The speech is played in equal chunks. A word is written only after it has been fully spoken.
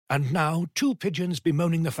And now, two pigeons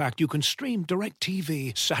bemoaning the fact you can stream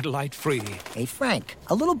DirecTV satellite-free. Hey, Frank,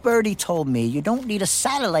 a little birdie told me you don't need a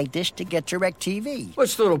satellite dish to get DirecTV.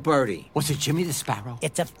 What's little birdie? Was it Jimmy the Sparrow?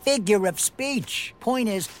 It's a figure of speech. Point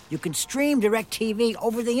is, you can stream DirecTV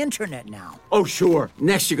over the internet now. Oh, sure.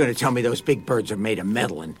 Next you're going to tell me those big birds are made of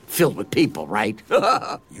metal and filled with people, right?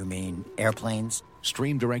 You mean airplanes?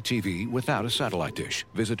 Stream DirecTV without a satellite dish.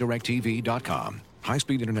 Visit DirecTV.com.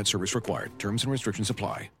 High-speed internet service required. Terms and restrictions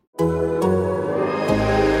apply. Makes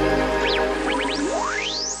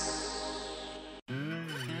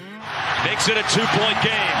it a 2-point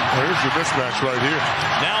game. There's your mismatch right here.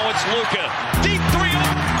 Now it's Luka. Deep three.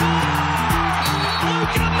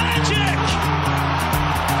 Luka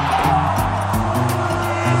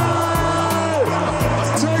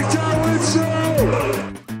Take that,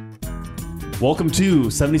 Welcome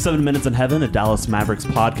to 77 Minutes in Heaven, a Dallas Mavericks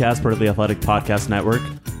podcast, part of the Athletic Podcast Network.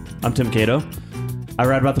 I'm Tim Cato. I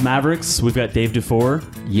write about the Mavericks. We've got Dave Dufour.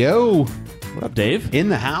 Yo. What up, Dave? In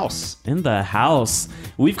the house. In the house.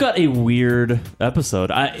 We've got a weird episode.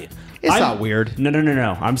 It's not weird.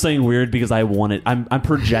 No. I'm saying weird because I want it. I'm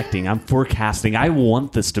projecting. I'm forecasting. I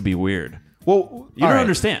want this to be weird. Well, you don't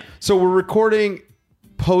understand. So we're recording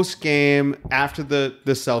post-game after the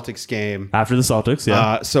Celtics game. After the Celtics,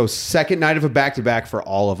 yeah. So second night of a back-to-back for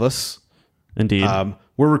all of us. Indeed.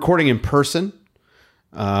 We're recording in person.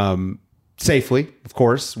 Safely, of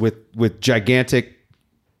course, with gigantic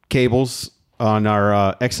cables on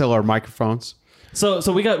our XLR microphones. So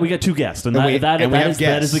we got two guests, and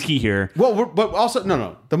that is the key here. Well, but also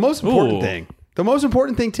no. The most important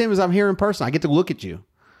thing, Tim, is I'm here in person. I get to look at you.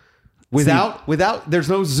 Without there's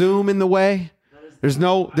no Zoom in the way. There's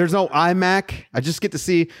no iMac. I just get to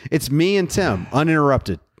see it's me and Tim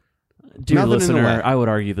uninterrupted. Dear listener, I would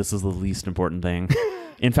argue this is the least important thing.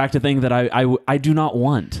 In fact, a thing that I do not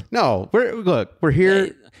want. No, we're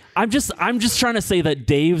here. I'm just trying to say that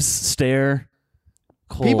Dave's stare.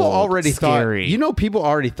 Cold, people already scary,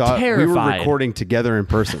 thought terrified. We were recording together in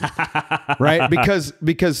person, right?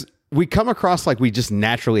 Because we come across like we just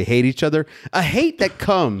naturally hate each other. A hate that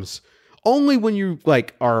comes only when you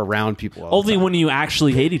are around people. Only when you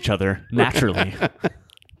actually hate each other naturally.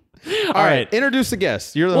 All right, introduce the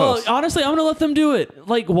guests. You're the host. Well, honestly, I'm going to let them do it.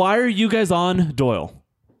 Why are you guys on Doyle?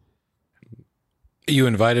 You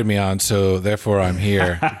invited me on, so therefore I'm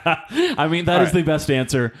here. I mean, that is the best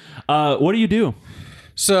answer. What do you do?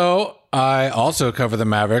 So I also cover the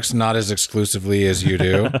Mavericks, not as exclusively as you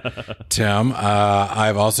do, Tim.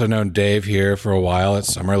 I've also known Dave here for a while at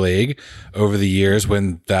Summer League over the years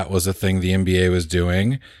when that was a thing the NBA was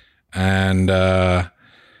doing. And so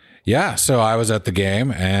I was at the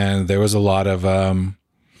game, and there was a lot of...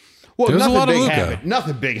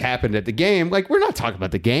 Nothing big happened at the game. We're not talking about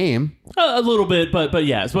the game. A little bit, but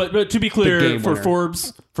yes. But to be clear, for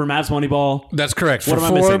Forbes, for Mavs Moneyball. That's correct. For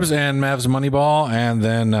Forbes and Mavs Moneyball. And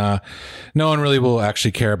then no one really will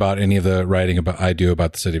actually care about any of the writing I do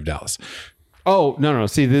about the city of Dallas. Oh, no.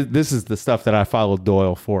 See, this is the stuff that I followed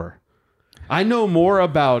Doyle for. I know more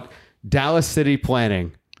about Dallas city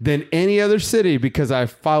planning than any other city because I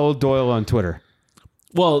followed Doyle on Twitter.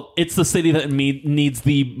 Well, it's the city that needs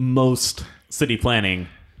the most city planning,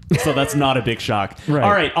 so that's not a big shock. Right.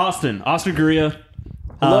 All right, Austin Guria,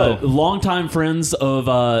 longtime friends of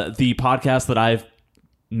the podcast that I've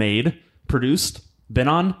made, produced, been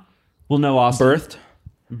on, will know Austin.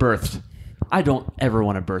 Birthed. I don't ever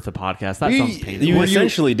want to birth a podcast. That sounds painful. You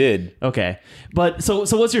essentially did. Okay. But so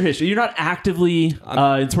what's your history? You're not actively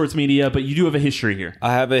in sports media, but you do have a history here.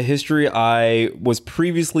 I have a history. I was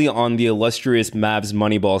previously on the illustrious Mavs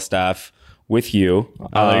Moneyball staff with you. You're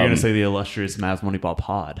going to say the illustrious Mavs Moneyball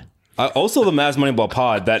pod. Also the Mavs Moneyball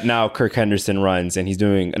pod that now Kirk Henderson runs, and he's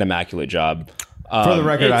doing an immaculate job. For the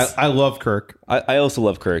record, I love Kirk. I also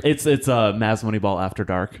love Kirk. It's Mavs Moneyball After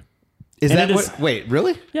Dark. Wait,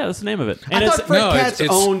 really? Yeah, that's the name of it. And I thought Fred Katz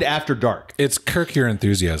owned After Dark. It's Kirk Your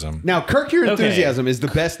Enthusiasm. Now, Kirk Your Enthusiasm is the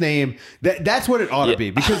best name. That's what it ought to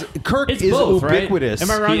be because Kirk is both, ubiquitous. Right?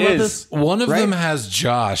 Am I wrong about this? One of them has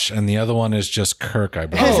Josh, and the other one is just Kirk, I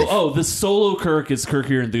believe. The solo Kirk is Kirk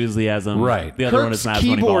Your Enthusiasm. Right. The other Kirk's one is Mavs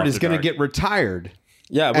keyboard Moneyball is going to Dark. get retired.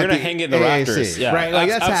 Yeah, we're going to hang it in the AAC, rafters. Yeah, right?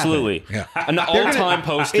 That's absolutely. Yeah. An all-time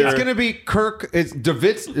poster. It's going to be Kirk. It's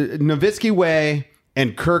Nowitzki Way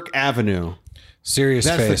and Kirk Avenue. Serious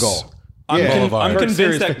That's face. the goal. I'm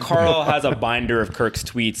convinced that Carl has a binder of Kirk's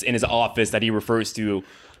tweets in his office that he refers to.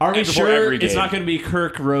 Are we before sure every game. it's not going to be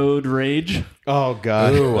Kirk Road Rage? Oh,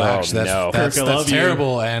 God. Ooh, actually, no. that's Kirk, I love you.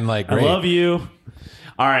 terrible and great. I love you.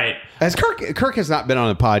 All right. As Kirk has not been on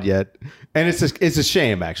the pod yet, and it's a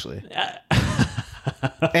shame, actually.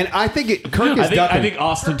 And I think Kirk is ducking. I think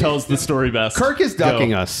Austin tells the story best. Kirk is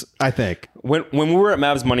ducking us, I think. When we were at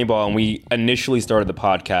Mavs Moneyball and we initially started the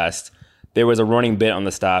podcast, there was a running bit on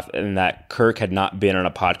the staff in that Kirk had not been on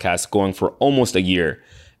a podcast going for almost a year.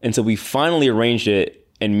 And so we finally arranged it,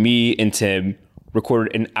 and me and Tim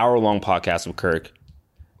recorded an hour-long podcast with Kirk.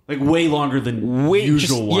 Like way longer than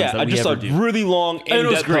usual ones that we ever do. Really long,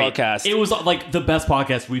 in-depth podcast. It was like the best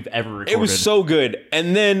podcast we've ever recorded. It was so good.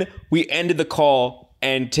 And then we ended the call,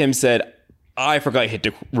 and Tim said, I forgot to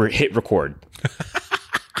hit record.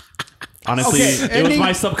 Honestly, it was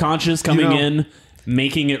my subconscious coming in,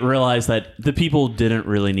 making it realize that the people didn't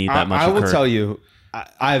really need that much. I will tell you,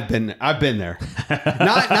 I've been there.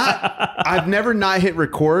 I've never not hit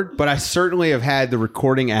record, but I certainly have had the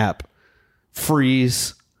recording app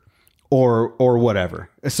freeze or whatever.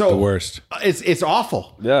 So the worst. It's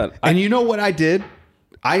awful. Yeah. And you know what I did?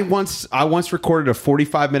 I once recorded a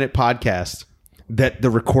 45-minute podcast that the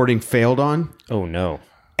recording failed on. Oh no.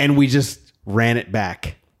 And we just ran it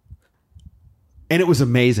back. And it was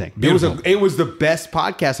amazing. Beautiful. It was the best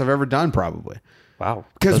podcast I've ever done, probably. Wow.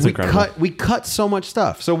 Because we cut so much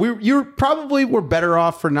stuff. So we're better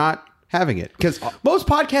off for not having it. Because most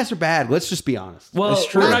podcasts are bad. Let's just be honest. Well,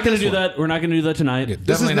 we're not going to do that. We're not going to do that tonight. Yeah,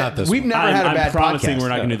 definitely not this. We've never had a bad podcast. I'm promising we're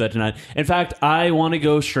not going to do that tonight. In fact, I want to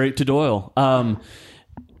go straight to Doyle.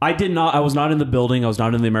 I did not. I was not in the building. I was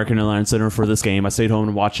not in the American Airlines Center for this game. I stayed home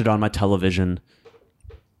and watched it on my television.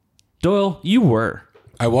 Doyle, you were.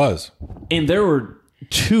 I was. And there were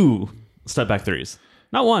 2 step back threes.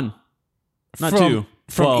 Not 1. Not 2.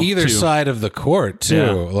 From either 2. side of the court, too.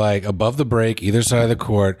 Yeah. Like above the break, either side of the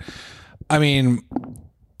court. I mean,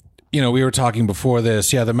 we were talking before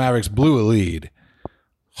this. Yeah, the Mavericks blew a lead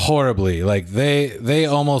horribly. Like they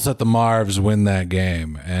almost let the Marvs win that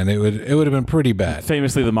game, and it would have been pretty bad.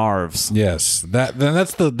 Famously, the Marvs. Yes,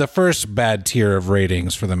 that's the first bad tier of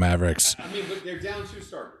ratings for the Mavericks. I mean, but they're down 2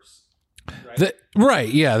 starters. Right,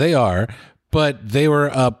 yeah, they are. But they were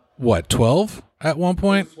up, 12 at one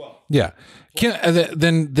point? 12. Yeah.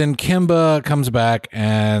 Then Kemba comes back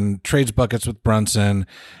and trades buckets with Brunson.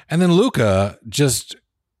 And then Luka just,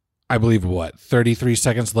 I believe, 33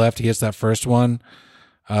 seconds left. He hits that first one.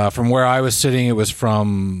 From where I was sitting, it was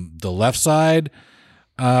from the left side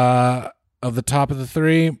of the top of the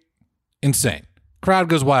 3. Insane. Crowd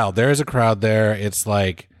goes wild. There is a crowd there. It's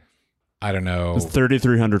like, I don't know. It's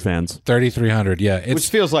 3,300 fans. 3,300, yeah. Which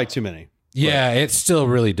feels like too many. Yeah, it still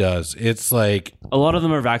really does. It's like a lot of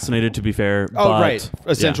them are vaccinated, to be fair. Oh, right,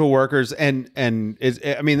 essential workers, and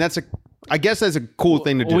I guess that's a cool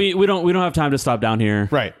thing to do. We don't have time to stop down here,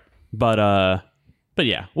 right? But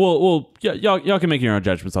yeah, y'all can make your own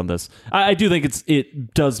judgments on this. I do think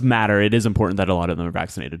it does matter. It is important that a lot of them are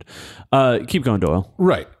vaccinated. Keep going, Doyle.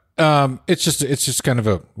 Right. It's just kind of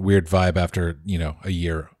a weird vibe after a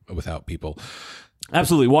year without people.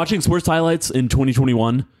 Absolutely, watching sports highlights in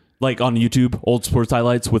 2021. Like on YouTube, old sports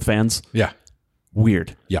highlights with fans. Yeah.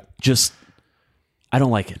 Weird. Yeah. Just, I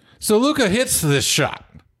don't like it. So Luka hits this shot.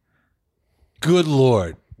 Good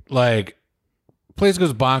Lord. Like, place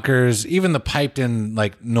goes bonkers. Even the piped in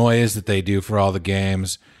noise that they do for all the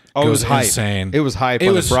games goes it was hype. Insane. It was hype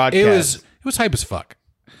on the broadcast. It was hype as fuck.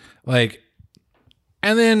 And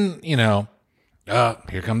then, here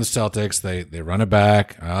come the Celtics. They run it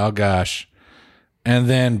back. Oh gosh. And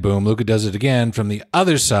then, boom, Luka does it again from the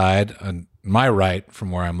other side, on my right,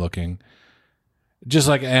 from where I'm looking. Just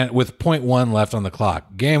with 0.1 left on the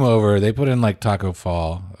clock. Game over. They put in Taco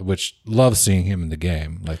Fall, which love seeing him in the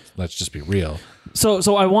game. Let's just be real. So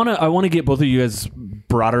I wanna get both of you guys'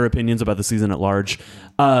 broader opinions about the season at large.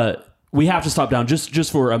 We have to stop down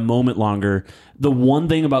just for a moment longer. The one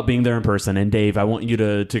thing about being there in person, and Dave, I want you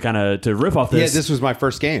to kind of to riff off this. Yeah, this was my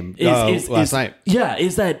first game last night. Yeah,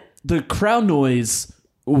 is that the crowd noise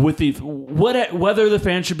with whether the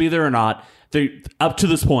fans should be there or not. Up to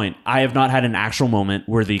this point, I have not had an actual moment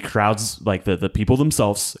where the crowds, the people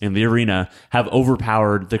themselves in the arena, have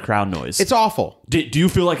overpowered the crowd noise. It's awful. Do you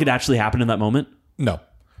feel like it actually happened in that moment? No.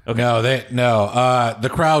 Okay. No. The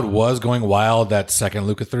crowd was going wild that second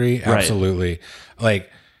Luka 3. Absolutely. Right.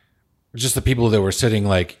 Just the people that were sitting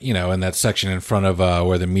in that section in front of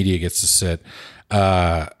where the media gets to sit.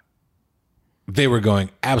 They were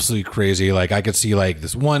going absolutely crazy. I could see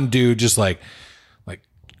this one dude just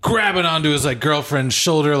grabbing onto his girlfriend's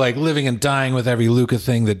shoulder, living and dying with every Luka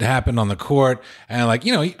thing that happened on the court. And I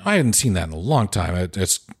hadn't seen that in a long time. It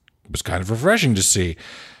was kind of refreshing to see.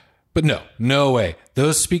 But no way.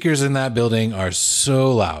 Those speakers in that building are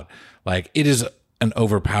so loud. It is an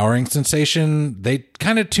overpowering sensation. They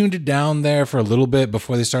kind of tuned it down there for a little bit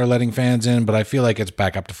before they started letting fans in, but I feel like it's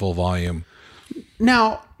back up to full volume.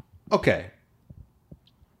 Now, okay.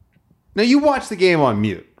 Now you watch the game on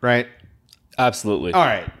mute, right? Absolutely. All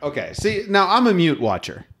right. Okay. See, now I'm a mute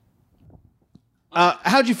watcher.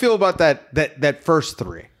 How'd you feel about that first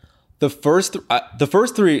three? The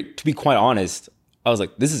first three, to be quite honest, I was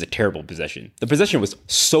like, this is a terrible possession. The possession was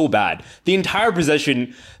so bad. The entire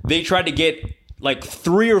possession, they tried to get like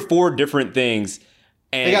 3 or 4 different things,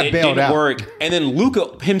 and it didn't work. And then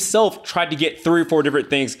Luka himself tried to get 3 or 4 different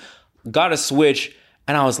things, got a switch,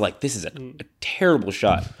 and I was like, this is a terrible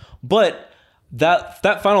shot. But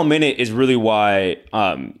that final minute is really why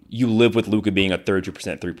you live with Luka being a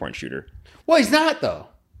 32% 3-point shooter. Well, he's not though.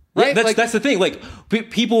 Right? That's the thing. Like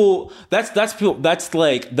people, that's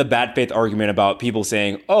like the bad faith argument about people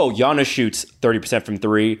saying, "Oh, Giannis shoots 30% from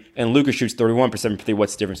 3 and Luka shoots 31% from 3.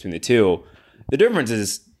 What's the difference between the two?" The difference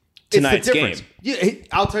is tonight's game. Yeah,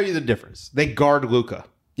 I'll tell you the difference. They guard Luka.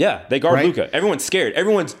 Yeah, they guard Luka. Everyone's scared.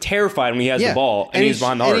 Everyone's terrified when he has the ball and he's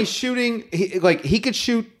behind the arc. And he's shooting. He could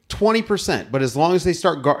shoot 20%, but as long as they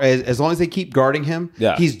as long as they keep guarding him,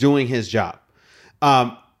 he's doing his job.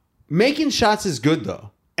 Making shots is good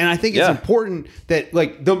though. And I think it's important that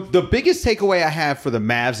like the biggest takeaway I have for the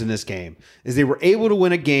Mavs in this game is they were able to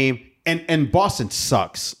win a game, and Boston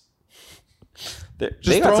sucks.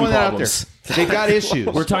 They got some problems. They got issues.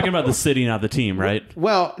 We're talking about the city, not the team, right?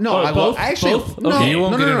 Well, no, both? No, you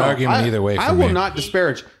won't get an argument either way. I will not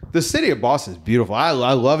disparage the city of Boston. Is beautiful. I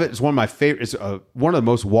love it. It's one of my favorite. It's one of the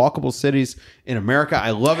most walkable cities in America.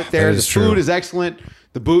 I love it there. The food is excellent.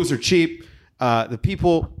 The booze are cheap. The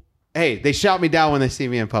people. Hey, they shout me down when they see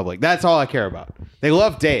me in public. That's all I care about. They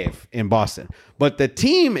love Dave in Boston, but the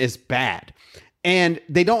team is bad, and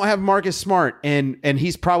they don't have Marcus Smart, and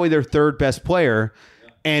he's probably their 3rd best player,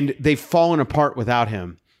 and they've fallen apart without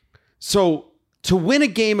him. So to win a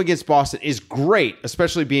game against Boston is great,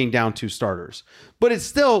 especially being down 2 starters, but it's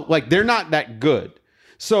still like they're not that good.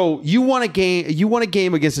 So you want a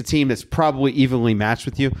game against a team that's probably evenly matched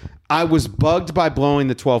with you. I was bugged by blowing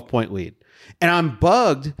the 12-point lead, and I'm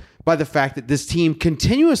bugged by the fact that this team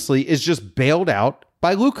continuously is just bailed out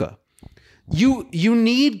by Luka. You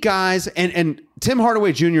need guys, and Tim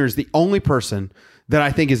Hardaway Jr. is the only person that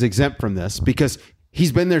I think is exempt from this because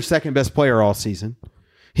he's been their 2nd best player all season.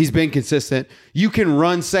 He's been consistent. You can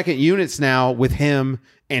run second units now with him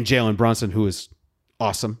and Jalen Brunson, who is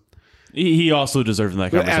awesome. He also deserves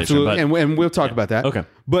that conversation. Absolutely, but, and we'll talk about that. Okay.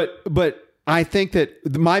 But I think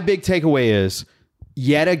that my big takeaway is,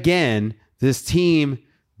 yet again, this team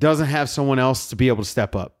doesn't have someone else to be able to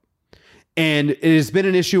step up. And it has been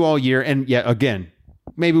an issue all year. And yet again,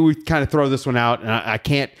 maybe we kind of throw this one out, and I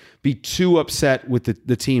can't be too upset with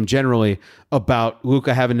the team generally about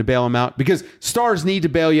Luka having to bail him out, because stars need to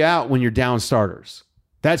bail you out when you're down starters.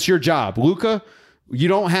 That's your job. Luka, you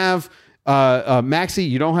don't have Maxey,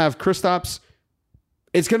 you don't have Kristaps.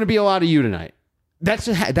 It's going to be a lot of you tonight. That's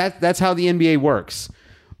how the NBA works.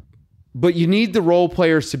 But you need the role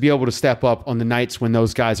players to be able to step up on the nights when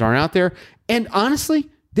those guys aren't out there. And honestly,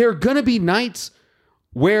 there are going to be nights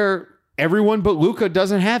where everyone but Luka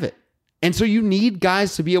doesn't have it. And so you need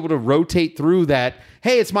guys to be able to rotate through that.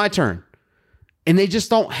 Hey, it's my turn. And they just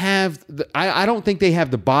don't have, I don't think they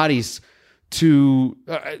have the bodies to,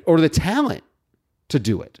 or the talent to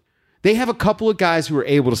do it. They have a couple of guys who are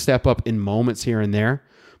able to step up in moments here and there.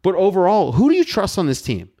 But overall, who do you trust on this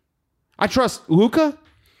team? I trust Luka.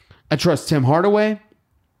 I trust Tim Hardaway.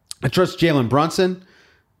 I trust Jalen Brunson.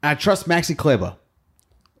 I trust Maxi Kleber.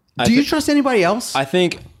 Do you trust anybody else? I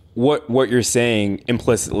think what you're saying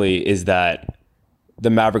implicitly is that the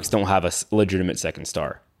Mavericks don't have a legitimate second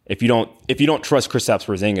star. If you don't trust Kristaps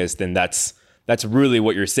Porzingis, then that's really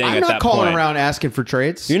what you're saying. I'm at that point. I'm not calling around asking for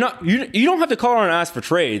trades. You don't have to call around and ask for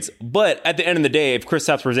trades. But at the end of the day, if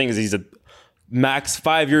Kristaps Porzingis, he's a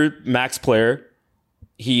 5-year max player.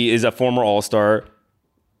 He is a former All-Star.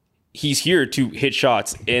 He's here to hit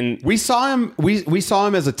shots, and we saw him. We saw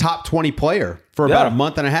him as a top 20 player for about a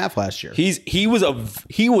month and a half last year. He was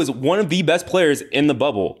one of the best players in the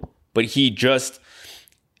bubble, but his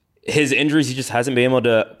injuries, he just hasn't been able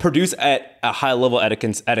to produce at a high level at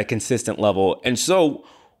a consistent level. And so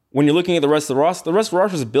when you're looking at the rest of the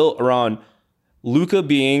roster is built around Luka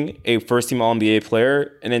being a first team All NBA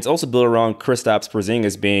player, and it's also built around Kristaps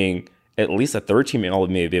Porzingis being at least a 3rd team All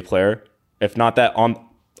NBA player, if not that on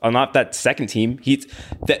not that second team.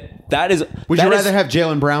 That is. Would you rather have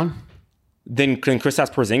Jaylen Brown than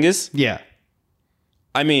Kristaps Porzingis? Yeah.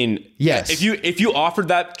 I mean, yes. If you offered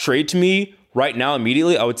that trade to me right now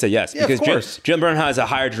immediately, I would say yes, because Jaylen Brown has a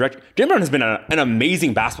higher direct. Jaylen Brown has been an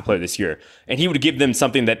amazing basketball player this year, and he would give them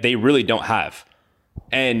something that they really don't have.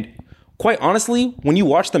 And quite honestly, when you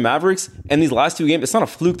watch the Mavericks and these last 2 games, it's not a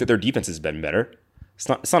fluke that their defense has been better.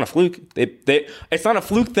 It's not a fluke. It's not a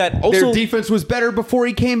fluke that also Their defense was better before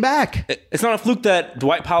he came back. It's not a fluke that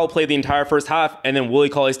Dwight Powell played the entire first half and then Willie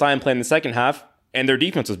Cauley-Stein played in the second half and their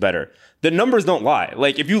defense was better. The numbers don't lie.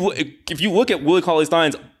 Like if you look at Willie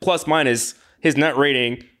Cauley-Stein's plus minus his net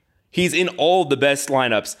rating, he's in all the best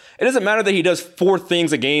lineups. It doesn't matter that he does 4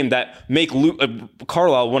 things a game that make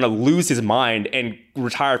Carlisle want to lose his mind and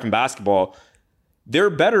retire from basketball. They're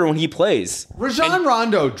better when he plays. Rajon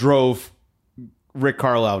Rondo drove Rick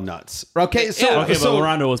Carlisle nuts. Okay, but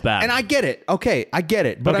Rondo was bad. And I get it. Okay, I get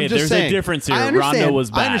it. But okay, I'm just there's saying. a difference here. I understand. Rondo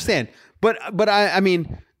was bad. I understand. But I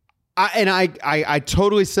mean, I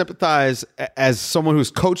totally sympathize as someone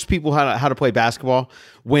who's coached people how to play basketball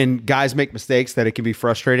when guys make mistakes that it can be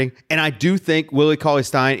frustrating. And I do think Willie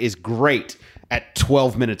Cauley-Stein is great at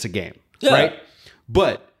 12 minutes a game, right?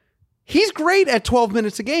 But he's great at 12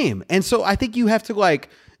 minutes a game. And so I think you have to like,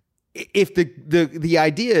 if the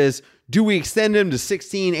idea is, do we extend him to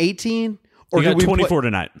 16, 18? Or do we 24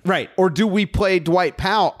 tonight. Right. Or do we play Dwight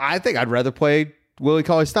Powell? I think I'd rather play Willie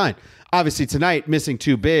Cauley-Stein. Obviously tonight, missing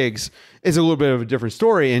 2 bigs is a little bit of a different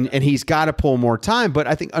story, and he's got to pull more time. But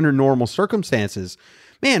I think under normal circumstances,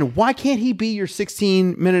 man, why can't he be your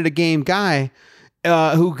 16-minute-a-game guy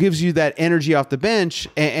who gives you that energy off the bench,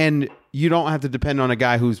 and you don't have to depend on a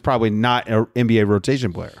guy who's probably not an NBA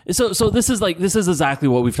rotation player? So this is exactly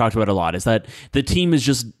what we've talked about a lot, is that the team is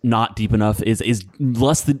just not deep enough, is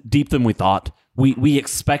less deep than we thought. We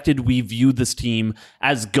expected, we viewed this team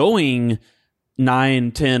as going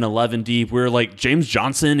 9, 10, 11 deep. We're like, James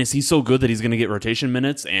Johnson, is he so good that he's going to get rotation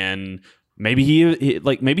minutes? And maybe he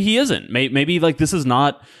isn't. Maybe like this is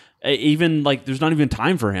not even like there's not even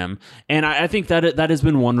time for him. And I think that has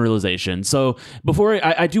been one realization. So before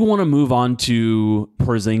I do want to move on to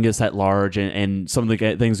Porzingis at large and some of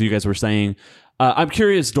the things you guys were saying. I'm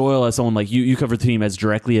curious, Doyle, as someone like you cover the team as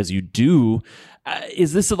directly as you do.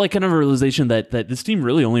 Is this like kind of a realization that this team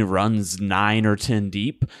really only runs 9 or 10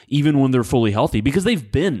 deep, even when they're fully healthy? Because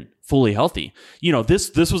they've been fully healthy. You know,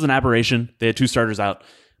 this was an aberration. They had 2 starters out,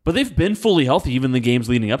 but they've been fully healthy even the games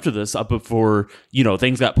leading up to this, up before, you know,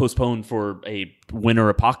 things got postponed for a winter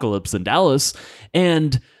apocalypse in Dallas.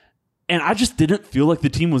 And I just didn't feel like the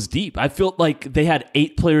team was deep. I felt like they had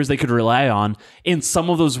 8 players they could rely on, and some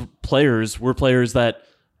of those players were players that,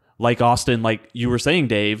 like Austin, like you were saying,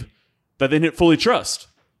 Dave, that they didn't fully trust,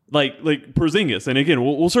 like Porzingis. And again,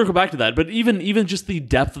 we'll circle back to that. But even just the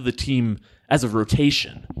depth of the team as a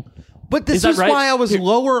rotation. But this is right? Why I was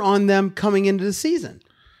lower on them coming into the season.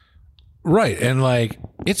 Right, and like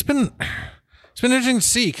it's been interesting to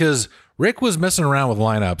see because Rick was messing around with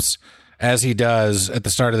lineups as he does at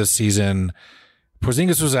the start of the season.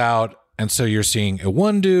 Porzingis was out, and so you're seeing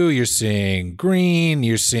Iwundu, you're seeing Green,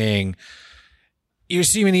 you're seeing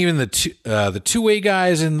even the two-way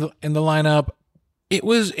guys in the lineup. It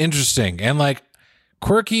was interesting and like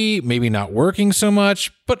quirky, maybe not working so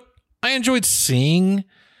much, but I enjoyed seeing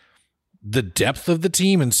the depth of the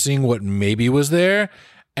team and seeing what maybe was there.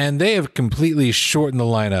 And they have completely shortened the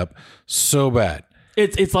lineup so bad.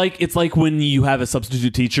 It's like when you have a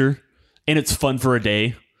substitute teacher and it's fun for a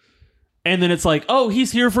day, and then it's like, oh,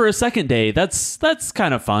 he's here for a second day. That's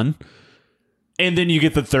kind of fun. And then you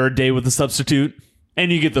get the 3rd day with the substitute. And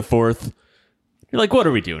you get the 4th. You're like, what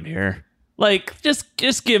are we doing here? Like,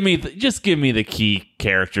 just give me the key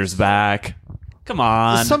characters back. Come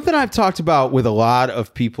on. Something I've talked about with a lot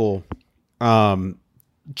of people,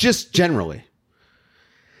 just generally.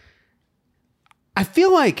 I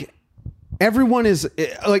feel like everyone is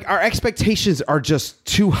like, our expectations are just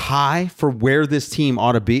too high for where this team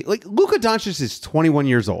ought to be. Like, Luka Doncic is 21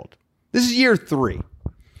 years old. This is year 3.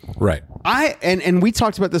 Right. And we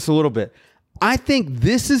talked about this a little bit. I think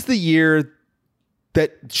this is the year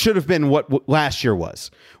that should have been what last year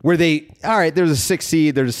was, where there's a 6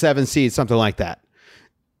 seed, there's a 7 seed, something like that.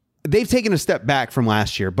 They've taken a step back from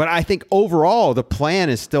last year, but I think overall the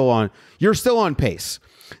plan is you're still on pace.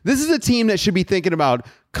 This is a team that should be thinking about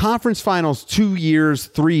conference finals 2 years,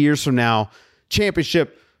 3 years from now,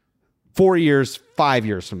 championship 4 years, 5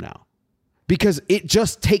 years from now, because it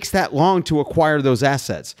just takes that long to acquire those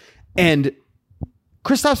assets. And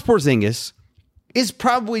Kristaps Porzingis is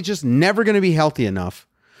probably just never going to be healthy enough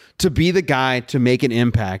to be the guy to make an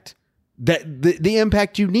impact, that the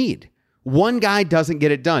impact you need. One guy doesn't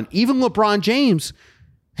get it done. Even LeBron James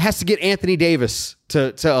has to get Anthony Davis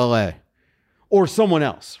to LA or someone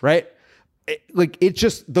else, right?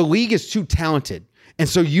 The league is too talented. And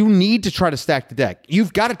so you need to try to stack the deck.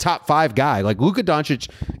 You've got a top 5 guy. Like Luka Doncic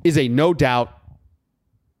is a no doubt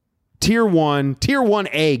tier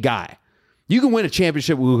 1A guy. You can win a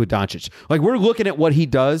championship with Luka Doncic. Like, we're looking at what he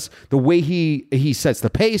does, the way he sets the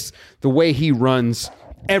pace, the way he runs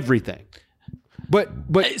everything.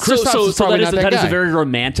 But Kristaps is so probably that not that is guy. a very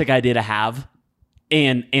romantic idea to have,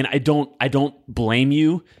 and I don't blame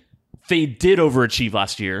you. They did overachieve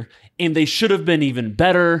last year, and they should have been even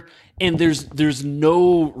better. And there's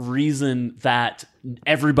no reason that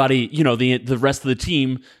everybody, the rest of the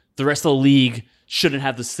team, the rest of the league shouldn't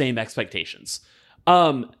have the same expectations.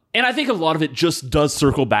 And I think a lot of it just does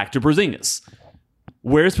circle back to Porzingis.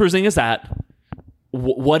 Where's Porzingis at?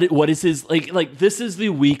 What is his like? This is the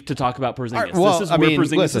week to talk about Porzingis. Right, well, this is where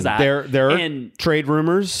Porzingis is at. There are trade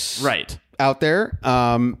rumors, right, out there,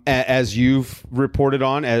 as you've reported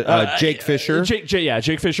on. Jake Fisher,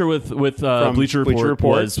 Jake Fisher with Bleacher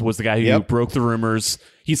Report was the guy who broke the rumors.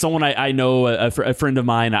 He's someone I know, a friend of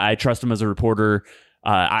mine. I trust him as a reporter.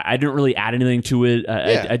 I didn't really add anything to it.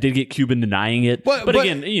 I did get Cuban denying it, but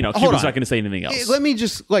again, Cuban's not going to say anything else. Let me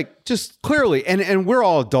just clearly, and we're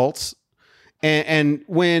all adults. And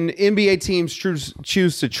when NBA teams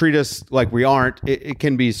choose to treat us like we aren't, it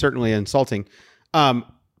can be certainly insulting. I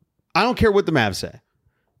don't care what the Mavs say.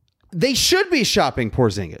 They should be shopping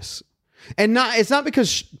Porzingis. And it's not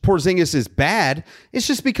because Porzingis is bad. It's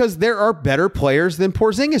just because there are better players than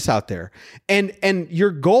Porzingis out there. And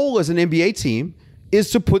your goal as an NBA team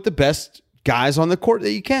is to put the best guys on the court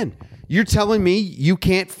that you can. You're telling me you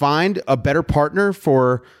can't find a better partner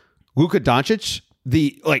for Luka Doncic,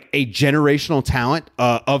 a generational talent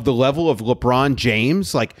of the level of LeBron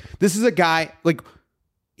James? Like, this is a guy,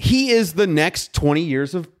 he is the next 20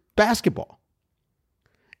 years of basketball.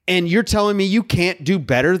 And you're telling me you can't do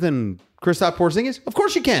better than Kristaps Porzingis? Of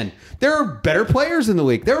course you can. There are better players in the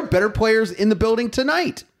league. There are better players in the building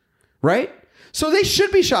tonight, right? So they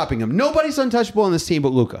should be shopping him. Nobody's untouchable on this team but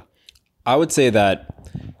Luka. I would say that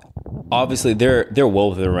obviously they're well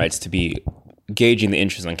within their rights to be gauging the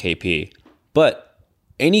interest on KP, but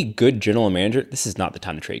any good general manager, this is not the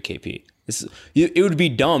time to trade KP. It would be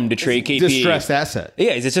dumb to trade KP. Distressed asset.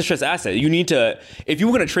 Yeah, it's a distressed asset. You need to, if you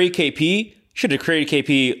were going to trade KP, you should have traded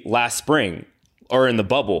KP last spring or in the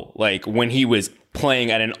bubble, when he was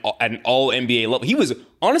playing at an all NBA level. He was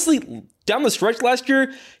honestly down the stretch last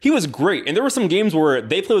year. He was great, and there were some games where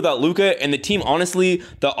they played without Luka, and the team honestly,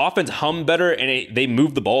 the offense hummed better, and they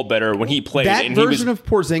moved the ball better when he played. That and version of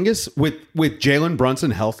Porzingis with Jalen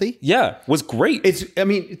Brunson healthy, was great.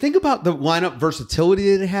 Think about the lineup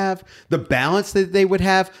versatility that they have, the balance that they would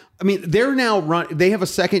have. They're now they have a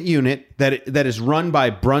second unit that is run by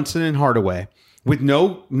Brunson and Hardaway with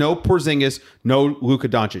no Porzingis, no Luka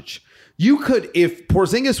Doncic. You could, if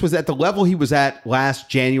Porzingis was at the level he was at last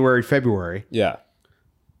January, February,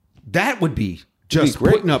 that would be just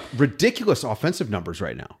putting up ridiculous offensive numbers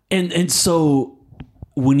right now. And so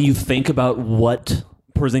when you think about what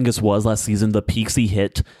Porzingis was last season, the peaks he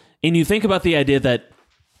hit, and you think about the idea that,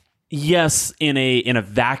 yes, in a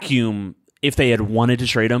vacuum, if they had wanted to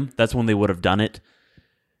trade him, that's when they would have done it.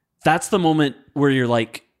 That's the moment where you're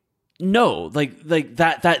like, no, that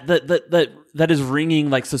is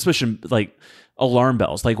ringing suspicion, alarm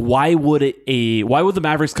bells. Why would the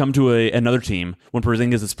Mavericks come to another team when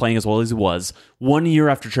Porzingis is playing as well as he was 1 year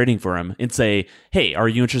after trading for him and say, hey, are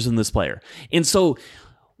you interested in this player? And so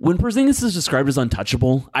when Porzingis is described as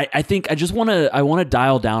untouchable, I think I want to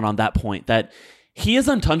dial down on that point, that he is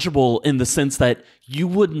untouchable in the sense that you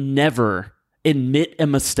would never admit a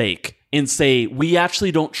mistake and say, we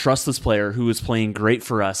actually don't trust this player who is playing great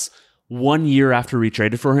for us 1 year after we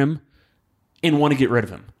traded for him, and want to get rid of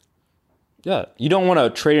him. Yeah, you don't want to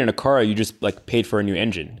trade in a car you just paid for a new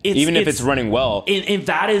engine, even if it's running well. And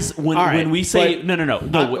that is when we say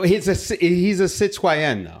no. He's a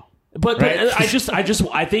citoyen though. But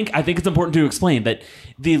I think it's important to explain that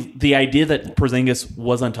the idea that Porzingis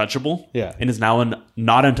was untouchable, and is now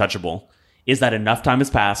not untouchable, is that enough time has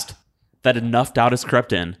passed, that enough doubt has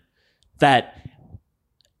crept in, that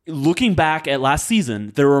looking back at last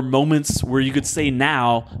season, there were moments where you could say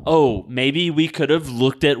now, oh, maybe we could have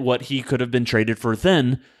looked at what he could have been traded for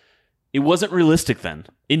then. It wasn't realistic then.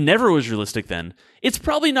 It never was realistic then. It's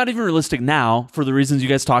probably not even realistic now for the reasons you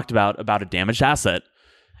guys talked about a damaged asset.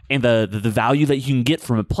 And the value that you can get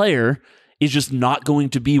from a player is just not going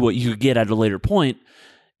to be what you could get at a later point.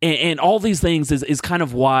 And all these things is kind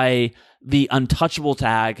of why the untouchable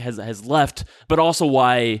tag has left, but also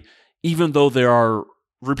why, even though there are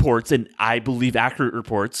reports, and I believe accurate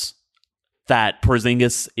reports, that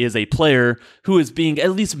Porzingis is a player who is being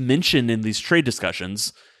at least mentioned in these trade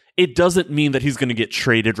discussions, it doesn't mean that he's going to get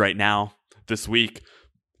traded right now, this week,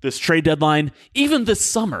 this trade deadline, even this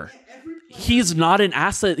summer. He's not an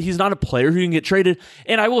asset. He's not a player who can get traded.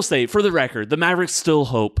 And I will say, for the record, the Mavericks still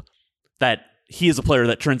hope that he is a player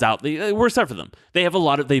that turns out we're set for them. They have a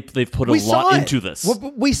lot of they've put a lot into this.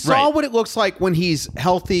 We saw what it looks like when he's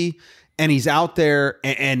healthy and he's out there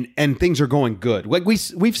and things are going good. Like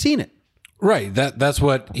we've seen it. Right. That's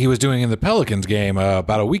what he was doing in the Pelicans game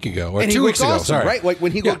about a week ago or And 2 weeks ago. awesome, Sorry. right? Like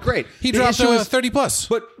when he looked great. He The dropped issue is- 30 plus.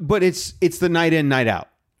 But it's the night in, night out.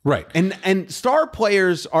 Right. And star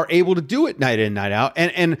players are able to do it night in, night out.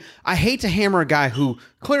 And I hate to hammer a guy who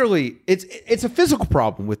clearly it's a physical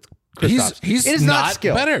problem with Kristaps. He's it is not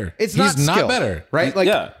skill. better. It's He's not not skill, better. right? Like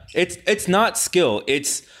yeah, it's not skill.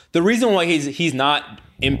 It's the reason why he's not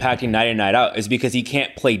impacting night in, night out is because he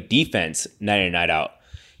can't play defense night in, night out.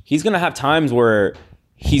 He's gonna have times where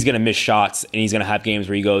he's gonna miss shots and he's gonna have games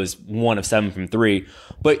where he goes 1 of 7 from 3.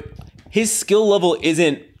 But his skill level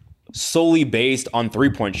isn't solely based on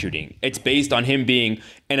 3-point shooting. It's based on him being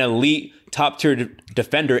an elite top tier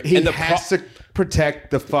defender. he and has to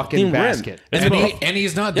protect the fucking Team rim. basket. And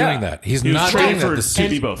he's not doing that. He's not doing that. transferred to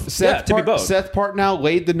be both. Seth to be both. Seth Partnow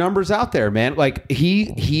laid the numbers out there, man. Like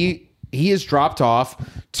he has dropped off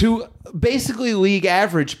to basically league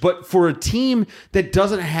average, but for a team that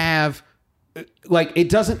doesn't have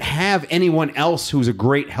anyone else who's a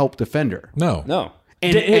great help defender. No.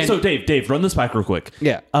 And So Dave, run this back real quick.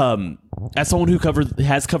 Yeah. As someone who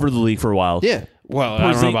has covered the league for a while. yeah. Well,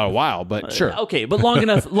 I don't know about a while, but sure. Okay, but long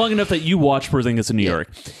enough that you watch Porzingis in New York.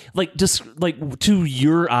 Like just like to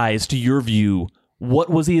your eyes, to your view, what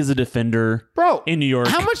was he as a defender, Bro, in New York?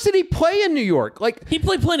 How much did he play in New York? Like He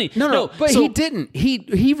played plenty. No, but so- he didn't.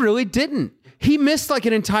 He really didn't. He missed like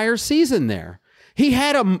an entire season there. He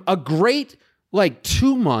had a great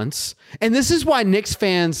 2 months, and this is why Knicks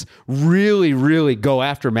fans really, really go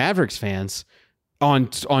after Mavericks fans on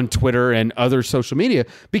Twitter and other social media,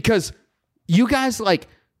 because you guys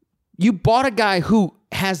you bought a guy who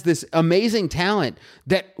has this amazing talent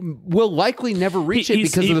that will likely never reach it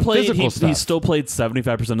because of the physical stuff. He still played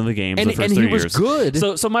 75% of the games and the first and 3 he was years.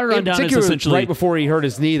 good. So my In rundown is particular, essentially right before he hurt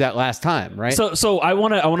his knee that last time, right? So I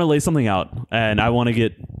want to lay something out, and I want to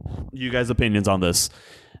get you guys' opinions on this.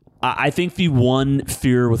 I think the one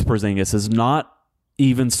fear with Porzingis is not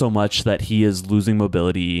even so much that he is losing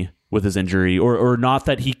mobility with his injury, or not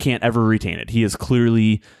that he can't ever retain it. He is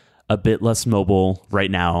clearly a bit less mobile right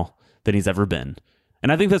now than he's ever been. And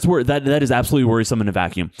I think that is absolutely worrisome in a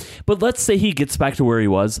vacuum. But let's say he gets back to where he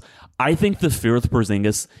was. I think the fear with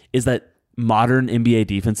Porzingis is that modern NBA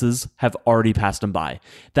defenses have already passed him by.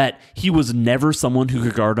 That he was never someone who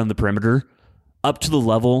could guard on the perimeter up to the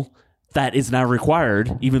level that is now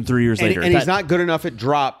required even 3 years later. And he's not good enough at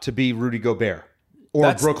drop to be Rudy Gobert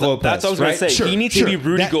or Brook Lopez. That's what I was going to say. He needs to be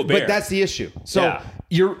Rudy Gobert. But that's the issue. So Yeah.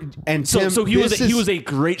 So he was a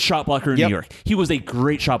great shot blocker in New York. He was a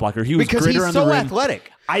great shot blocker. He was because great he's around so the rim.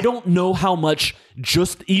 athletic. I don't know how much,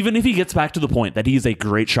 just even if he gets back to the point that he's a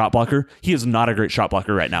great shot blocker, he is not a great shot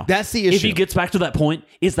blocker right now. That's the issue. If he gets back to that point,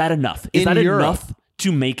 is that enough? Is In that Europe. enough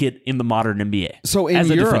to make it in the modern NBA? So in as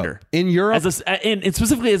a Europe- defender, in Europe- and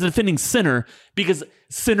specifically as a defending center, because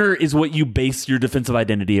center is what you base your defensive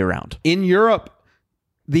identity around. In Europe,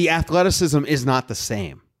 the athleticism is not the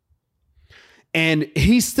same. And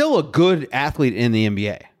he's still a good athlete in the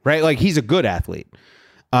NBA, right? Like he's a good athlete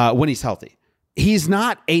when he's healthy. He's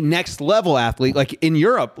not a next level athlete. Like in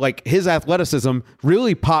Europe, like his athleticism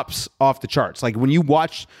really pops off the charts. Like when you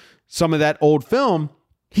watch some of that old film,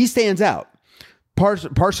 he stands out.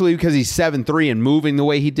 Partially because he's 7'3" and moving the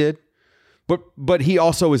way he did. But he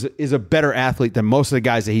also is a better athlete than most of the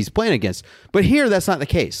guys that he's playing against. But here, that's not the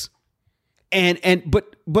case.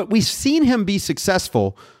 But we've seen him be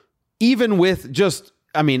successful even with just,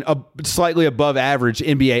 a slightly above average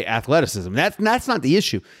NBA athleticism. That's not the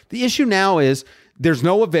issue. The issue now is there's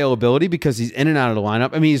no availability because he's in and out of the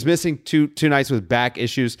lineup. He's missing two nights with back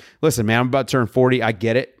issues. Listen, man, I'm about to turn 40. I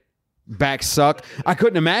get it. Backs suck. I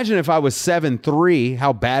couldn't imagine if I was 7'3"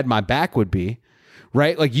 how bad my back would be,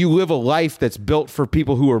 right? Like you live a life that's built for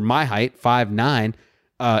people who are my height, 5'9",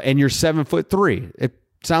 and you're 7'3". It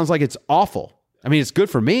sounds like it's awful. It's good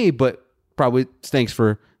for me, but probably stinks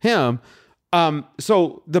for him.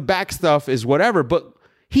 So the back stuff is whatever, but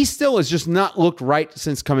he still has just not looked right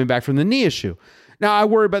since coming back from the knee issue. Now I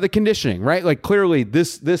worry about the conditioning, right? Like clearly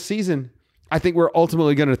this season, I think we're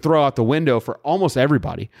ultimately going to throw out the window for almost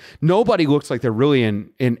everybody. Nobody looks like they're really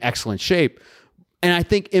in excellent shape. And I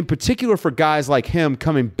think in particular for guys like him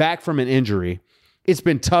coming back from an injury, it's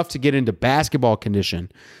been tough to get into basketball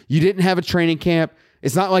condition. You didn't have a training camp.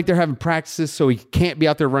 It's not like they're having practices, so he can't be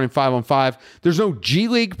out there running 5-on-5. There's no G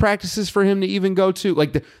League practices for him to even go to.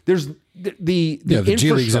 Like there's the G League's in a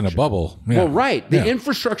infrastructure- bubble. Yeah. Well, right. The Yeah.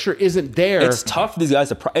 infrastructure isn't there. It's tough for these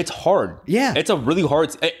guys it's hard. Yeah. It's a really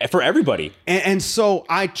hard for everybody. And so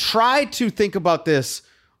I try to think about this,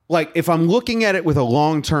 like if I'm looking at it with a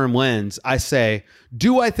long-term lens, I say,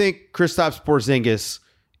 do I think Kristaps Porzingis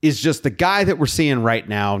is just the guy that we're seeing right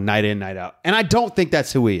now, night in, night out? And I don't think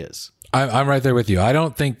that's who he is. I'm right there with you. I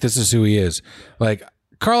don't think this is who he is. Like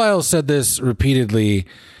Carlisle said this repeatedly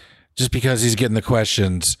just because he's getting the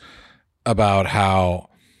questions about how,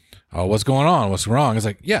 what's going on? What's wrong? It's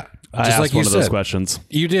like, yeah. I Just asked like you one of those said. questions.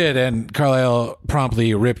 You did, and Carlisle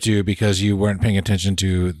promptly ripped you because you weren't paying attention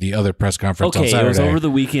to the other press conference on Okay, Saturday. it was over the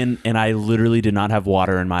weekend, and I literally did not have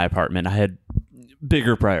water in my apartment. I had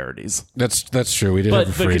bigger priorities. That's true. We did But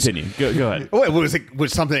have a freeze. continue. Go ahead. Wait,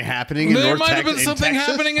 was something happening in There North might have Texas? been something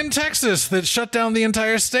happening in Texas that shut down the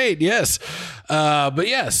entire state. Yes, but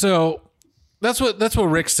yeah. So that's what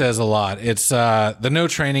Rick says a lot. It's the no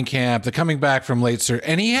training camp, the coming back from late surgery,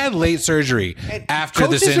 and he had late surgery after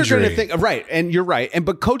this Coaches injury. are going to think right, and you're right.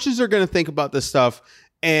 But coaches are going to think about this stuff,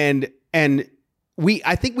 and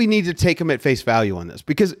I think we need to take them at face value on this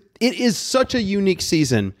because it is such a unique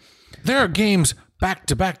season. There are games back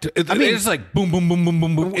to back. I mean, it's like boom, boom, boom, boom,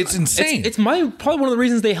 boom, boom. It's insane. It's probably one of the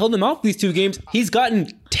reasons they held him out for these 2 games. He's gotten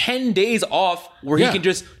 10 days off where he can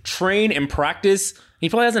just train and practice. He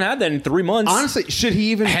probably hasn't had that in 3 months. Honestly, should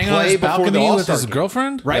he even Hang on play his before the balcony with All-Star his game?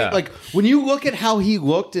 girlfriend, Right? Yeah. Like when you look at how he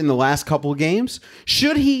looked in the last couple of games,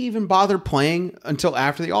 should he even bother playing until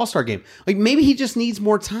after the All-Star game? Like maybe he just needs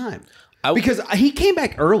more time because he came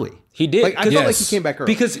back early. He did. Like, I felt like Yes. he came back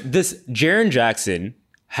early Because Jaren Jackson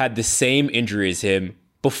had the same injury as him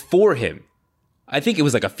before him. I think it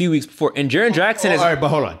was like a few weeks before. And Jaren Jackson all is. right, but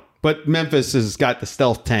hold on. But Memphis has got the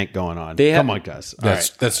stealth tank going on. They have- Come on, guys. All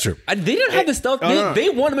right. that's true. They didn't have the stuff. They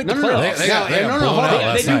want to make the playoffs. They got no, blown hold out on.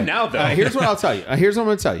 last They do night. now, though. Here's what I'll tell you. Here's what I'm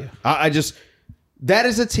going to tell you. I just that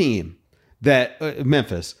is a team that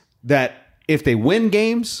Memphis that if they win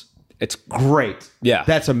games, It's great. Yeah.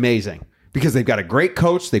 That's amazing because they've got a great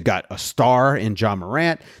coach. They've got a star in John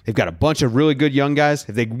Morant. They've got a bunch of really good young guys.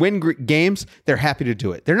 If they win games, they're happy to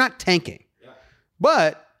do it. They're not tanking.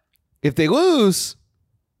 But if they lose,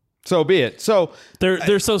 so be it. So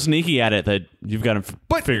They're so sneaky at it that you've got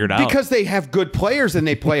them figured out. because they have good players and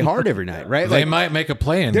they play hard every night, right? They Like, might make a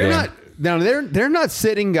play in they're game. not now. They're not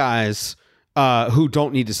sitting guys who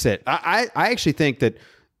don't need to sit. I actually think that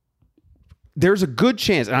there's a good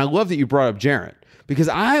chance, and I love that you brought up Jaren because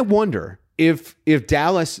I wonder if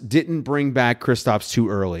Dallas didn't bring back Kristaps too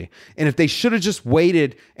early, and if they should have just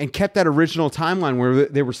waited and kept that original timeline where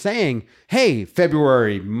they were saying, "Hey,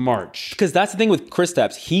 February, March." Because that's the thing with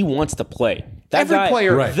Kristaps. He wants to play. That Every guy,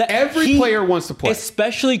 player- Right. every player wants to play.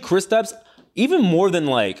 Especially Kristaps, even more than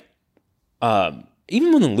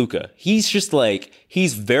Luka. He's just like,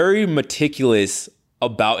 he's very meticulous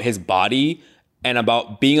about his body and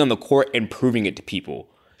about being on the court and proving it to people.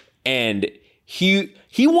 And he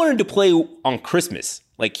wanted to play on Christmas.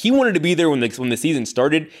 Like he wanted to be there when the season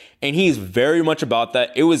started, and he's very much about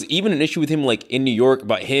that. It was even an issue with him, like in New York,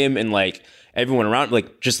 about him and like everyone around,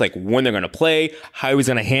 like just like when they're gonna play, how he was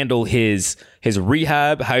gonna handle his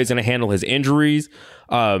rehab, how he's gonna handle his injuries.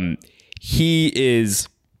 He is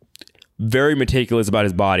very meticulous about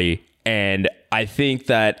his body, and I think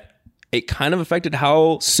that it kind of affected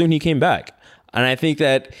how soon he came back. And I think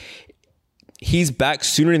that he's back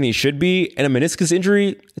sooner than he should be. And a meniscus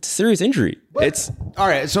injury, it's a serious injury. It's all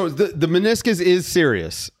right. So the meniscus is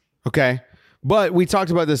serious. Okay. But we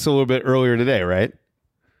talked about this a little bit earlier today, right?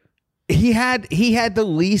 He had the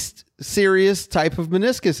least serious type of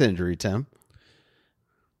meniscus injury, Tim.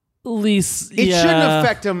 least It shouldn't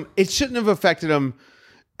affect him. It shouldn't have affected him,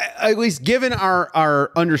 at least given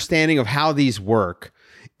our understanding of how these work.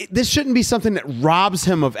 This shouldn't be something that robs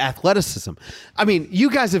him of athleticism. I mean, you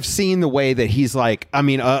guys have seen the way that he's like,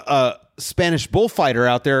 a Spanish bullfighter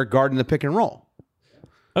out there guarding the pick and roll.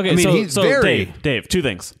 Okay, I mean, so, he's so very- Dave, 2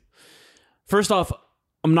 things. First off,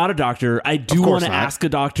 I'm not a doctor. I do Of course want to not. ask a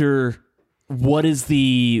doctor what is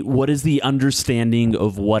the understanding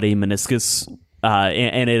of what a meniscus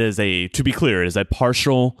and it is to be clear, it is a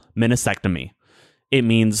partial meniscectomy. It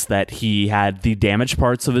means that he had the damaged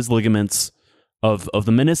parts of his ligaments of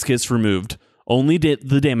the meniscus removed. Only did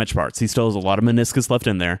the damaged parts. He still has a lot of meniscus left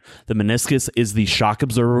in there. The meniscus is the shock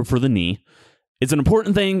absorber for the knee. It's an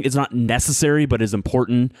important thing. It's not necessary, but it's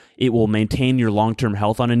important. It will maintain your long-term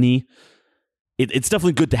health on a knee. It's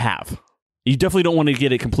definitely good to have. You definitely don't want to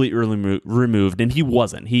get it completely removed, and he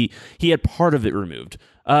wasn't. He had part of it removed.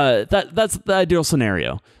 That's the ideal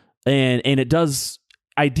scenario, and it does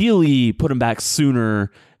ideally put him back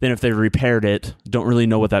sooner than if they repaired it. Don't really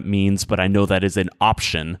know what that means, but I know that is an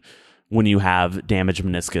option when you have damaged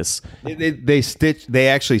meniscus. They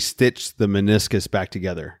actually stitched the meniscus back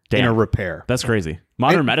together in a repair. That's crazy.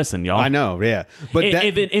 Modern medicine, y'all. I know, yeah. But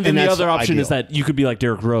and then the other option is that you could be like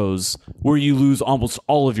Derrick Rose, where you lose almost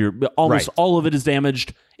all of it is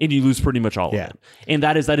damaged, and you lose pretty much all of it. And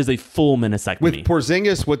that is a full meniscectomy. With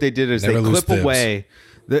Porzingis, what they did is they clip away,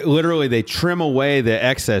 literally they trim away the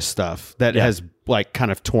excess stuff that has like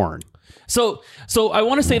kind of torn. So I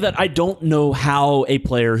want to say that I don't know how a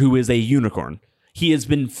player who is a unicorn, he has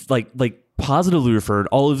been like positively referred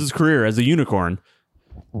all of his career as a unicorn.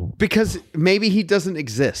 Because maybe he doesn't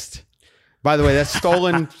exist. By the way, that's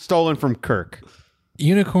stolen from Kirk.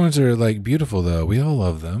 Unicorns are like beautiful, though. We all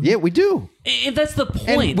love them. Yeah, we do. And that's the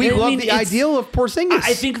point. And we love the ideal of Porzingis.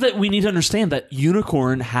 I think that we need to understand that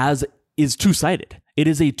unicorn is two-sided. It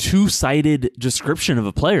is a two-sided description of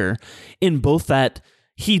a player in both that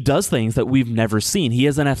he does things that we've never seen. He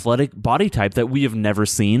has an athletic body type that we have never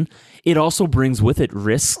seen. It also brings with it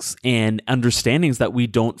risks and understandings that we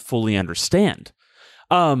don't fully understand.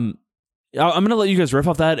 I'm going to let you guys riff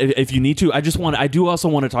off that if you need to. I do also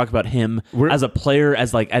want to talk about him as a player,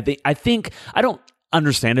 as like, I think I don't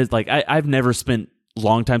understand it. Like I've never spent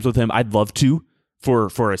long times with him. I'd love to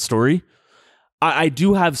for a story. I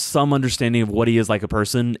do have some understanding of what he is like a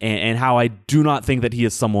person and how I do not think that he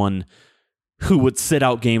is someone who would sit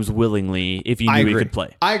out games willingly if he knew he could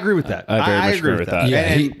play. I agree with that. I agree with that.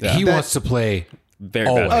 Yeah, he wants to play very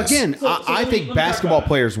always. Again, I think basketball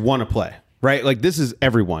players want to play. Right, like this is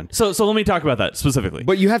everyone. So let me talk about that specifically.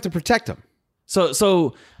 But you have to protect them.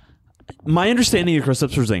 So my understanding of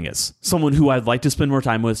Kristaps Porzingis, someone who I'd like to spend more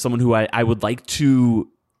time with, someone who I would like to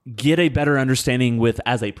get a better understanding with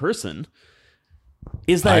as a person,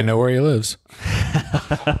 is that I know where he lives.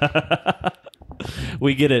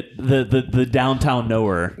 We get it. The downtown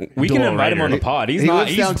knower. We can invite him on the pod. He's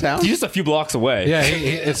downtown. He's just a few blocks away. Yeah,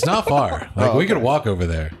 it's not far. Like we could walk over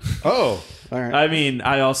there. Oh. All right. I mean,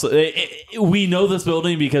 we know this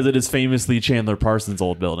building because it is famously Chandler Parsons'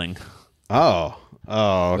 old building. Oh,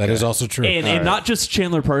 okay. That is also true. And not just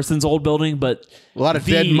Chandler Parsons' old building, but a lot of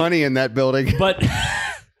dead money in that building. But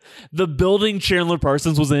the building Chandler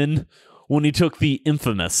Parsons was in when he took the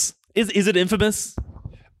infamous. Is it infamous?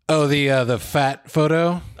 Oh, the fat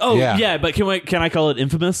photo. Oh yeah, but can I call it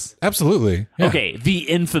infamous? Absolutely. Yeah. Okay, the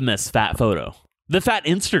infamous fat photo, the fat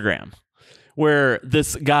Instagram, where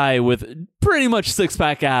this guy with pretty much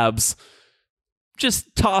six-pack abs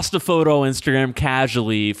just tossed a photo on Instagram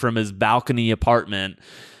casually from his balcony apartment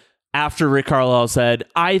after Rick Carlisle said,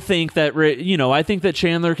 I think that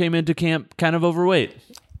Chandler came into camp kind of overweight.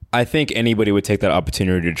 I think anybody would take that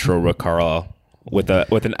opportunity to troll Rick Carlisle with an ab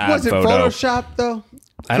photo. Was it Photoshop though?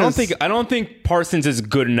 I don't think Parsons is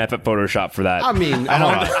good enough at Photoshop for that. I mean,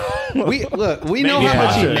 we know how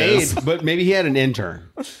much he made, but maybe he had an intern.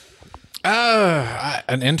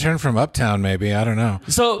 An intern from Uptown, maybe. I don't know.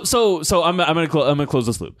 So I'm gonna close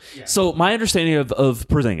this loop. Yeah. So my understanding of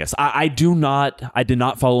Porzingis, I did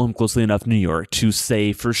not follow him closely enough in New York to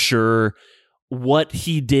say for sure what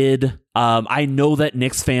he did. I know that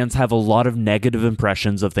Knicks fans have a lot of negative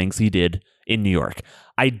impressions of things he did in New York.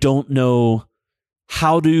 I don't know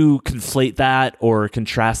how to conflate that or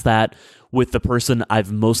contrast that with the person I've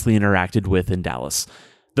mostly interacted with in Dallas.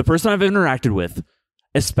 The person I've interacted with,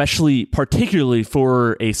 particularly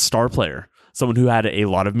for a star player, someone who had a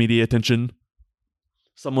lot of media attention,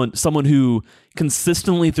 someone who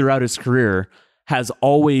consistently throughout his career has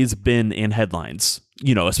always been in headlines,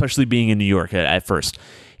 especially being in New York at first.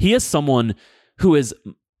 He is someone who is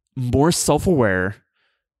more self-aware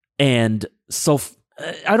and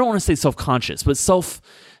I don't want to say self-conscious, but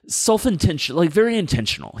self-intention, like very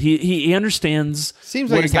intentional. He understands. Seems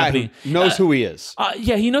like a guy who knows who he is.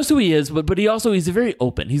 Yeah, he knows who he is, but he's very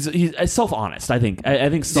open. He's self-honest. I think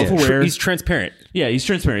self-aware. Yeah, he's transparent. Yeah, he's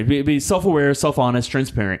transparent. Be self-aware, self-honest,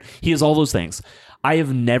 transparent. He is all those things. I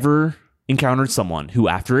have never encountered someone who,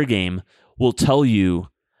 after a game, will tell you,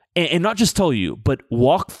 and not just tell you, but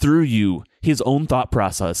walk through you his own thought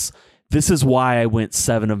process. This is why I went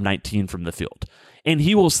 7 of 19 from the field. And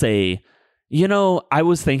he will say, I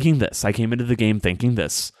was thinking this. I came into the game thinking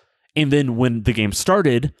this. And then when the game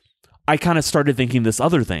started, I kind of started thinking this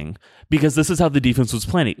other thing because this is how the defense was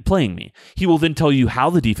playing me. He will then tell you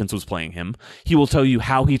how the defense was playing him. He will tell you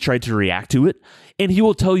how he tried to react to it. And he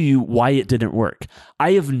will tell you why it didn't work.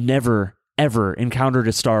 I have never, ever encountered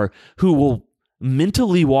a star who will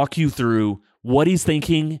mentally walk you through what he's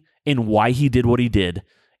thinking and why he did what he did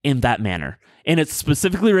in that manner. And it's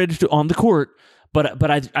specifically related to on the court.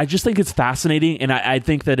 But I just think it's fascinating, and I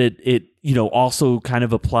think that it also kind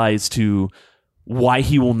of applies to why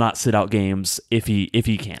he will not sit out games if he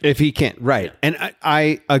can. If he can't, right? And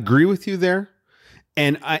I agree with you there.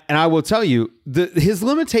 And I will tell you, his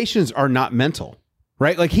limitations are not mental,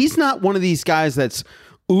 right? Like he's not one of these guys that's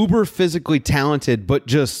uber physically talented, but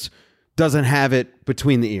just doesn't have it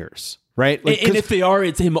between the ears, right? Like, and if they are,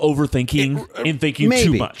 it's him overthinking and thinking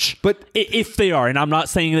maybe, too much. But if they are, and I'm not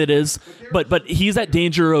saying that it is, but he's at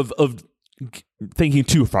danger of thinking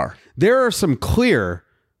too far. There are some clear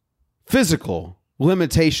physical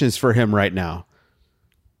limitations for him right now.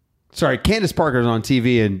 Sorry, Candace Parker's on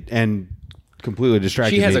TV and completely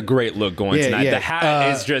distracted. She has me. a great look going tonight. The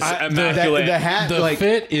hat is just immaculate. The hat, The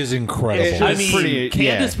fit is incredible. I mean,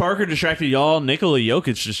 Candace Parker distracted y'all. Nikola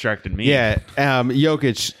Jokic distracted me. Yeah,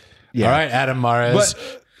 Jokic. Yeah. All right, Adam Mares.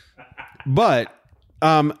 But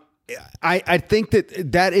I think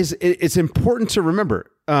that is it's important to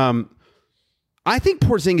remember. I think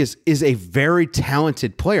Porzingis is a very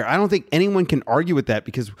talented player. I don't think anyone can argue with that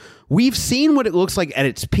because we've seen what it looks like at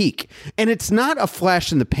its peak, and it's not a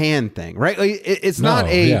flash in the pan thing, right? Like it's not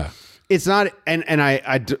it's not. And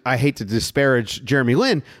I hate to disparage Jeremy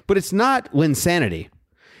Lin, but it's not Linsanity.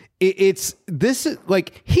 It's this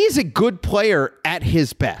like he's a good player at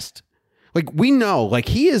his best. Like we know, like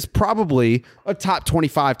he is probably a top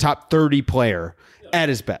 25, top 30 player at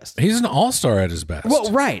his best. He's an all-star at his best. Well,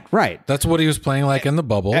 right. That's what he was playing like in the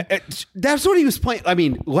bubble. That's what he was playing. I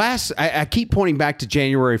mean, I keep pointing back to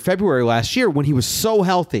January, February last year when he was so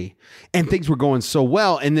healthy and things were going so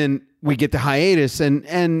well. And then we get the hiatus and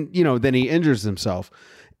then he injures himself.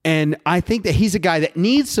 And I think that he's a guy that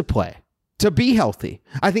needs to play to be healthy.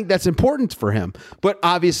 I think that's important for him. But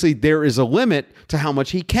obviously there is a limit to how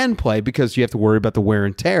much he can play because you have to worry about the wear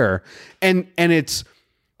and tear. And it's,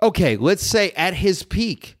 okay, let's say at his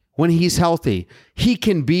peak, when he's healthy, he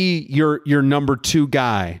can be your number 2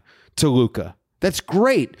 guy to Luka. That's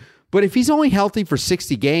great. But if he's only healthy for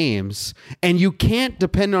 60 games and you can't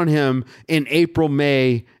depend on him in April,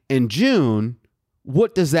 May, and June,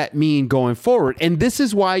 what does that mean going forward? And this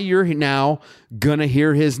is why you're now going to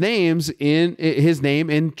hear his name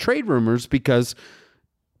in trade rumors because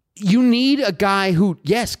you need a guy who,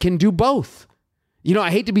 yes, can do both.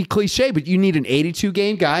 I hate to be cliche, but you need an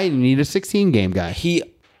 82-game guy and you need a 16-game guy.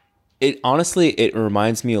 It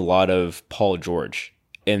reminds me a lot of Paul George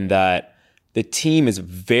in that the team is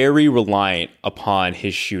very reliant upon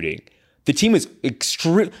his shooting. The team is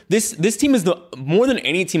extreme. This team is more than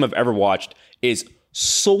any team I've ever watched is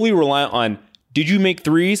solely reliant on did you make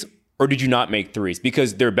threes or did you not make threes?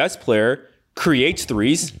 Because their best player creates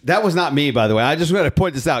threes. That was not me, by the way. I just want to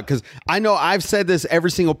point this out because I know I've said this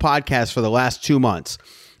every single podcast for the last 2 months.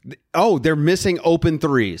 Oh, they're missing open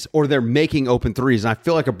threes or they're making open threes. And I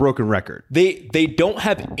feel like a broken record. They don't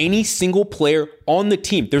have any single player on the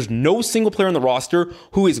team. There's no single player on the roster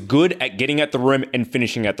who is good at getting at the rim and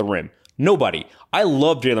finishing at the rim. Nobody. I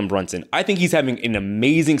love Jalen Brunson. I think he's having an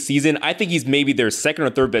amazing season. I think he's maybe their second or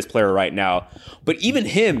third best player right now. But even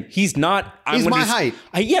him, he's not. He's my height.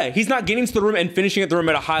 He's not getting to the rim and finishing at the rim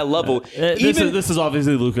at a high level. This is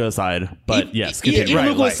obviously Luka aside, but yes, even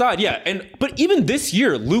Luka aside, yeah. But even this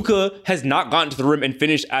year, Luka has not gotten to the rim and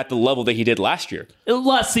finished at the level that he did last year.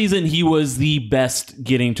 Last season, he was the best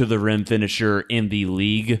getting to the rim finisher in the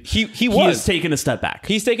league. He has taken a step back.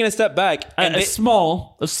 He's taken a step back, and a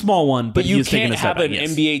small one, but you can't have an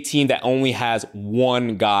NBA team that only has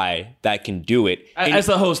one guy that can do it. As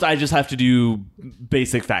the host, I just have to do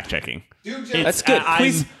basic fact checking. That's good.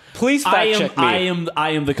 Please fact check me. I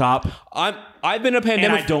am the cop. I've been in a pandemic.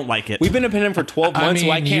 And I don't like it. We've been in a pandemic for 12 months, so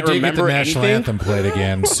I can't remember the national anything. anthem played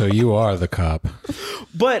again, so you are the cop.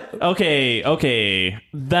 But okay,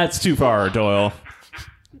 that's too far, Doyle.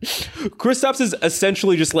 Kristaps is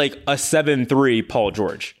essentially just like a 7-3 Paul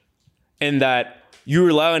George, in that you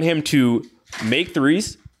rely on him to make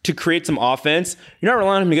threes, to create some offense. You're not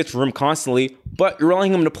relying on him to get to the rim constantly, but you're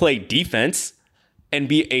relying on him to play defense and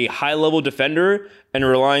be a high-level defender, and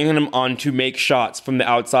relying on him to make shots from the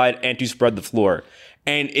outside and to spread the floor.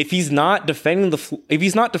 And if he's not defending,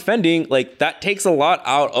 like that takes a lot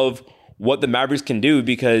out of what the Mavericks can do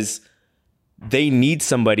because they need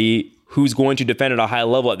somebody who's going to defend at a high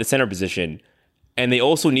level at the center position. And they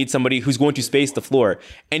also need somebody who's going to space the floor.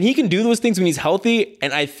 And he can do those things when he's healthy.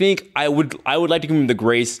 And I think I would like to give him the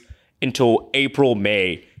grace until April,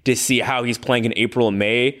 May to see how he's playing in April and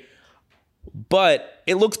May. But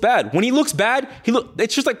it looks bad. When he looks bad,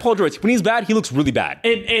 it's just like Paul George. When he's bad, he looks really bad.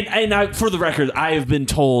 And I, for the record, I have been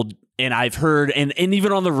told and I've heard, and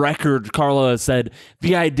even on the record, Carla has said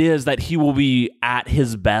the idea is that he will be at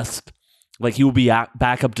his best. Like he will be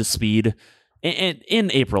back up to speed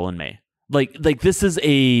in April and May. Like this is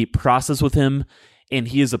a process with him, and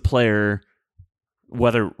he is a player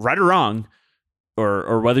whether right or wrong,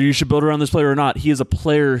 or whether you should build around this player or not, he is a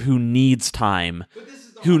player who needs time,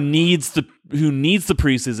 who needs the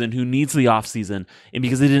preseason, who needs the offseason. And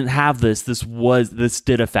because they didn't have this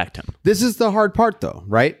did affect him. This is the hard part, though,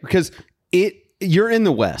 right? Because you're in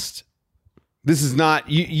the West. This is not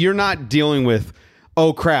you're not dealing with,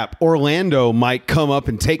 oh crap, Orlando might come up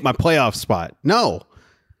and take my playoff spot. No,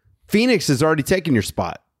 Phoenix has already taken your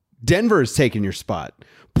spot. Denver has taken your spot.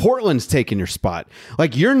 Portland's taken your spot.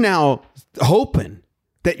 Like, you're now hoping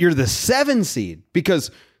that you're the 7 seed because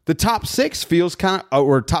the top 6 feels kind of,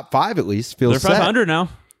 or top 5 at least feels. They're 500 now,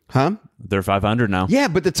 huh? They're 500 now. Yeah,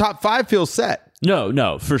 but the top 5 feels set.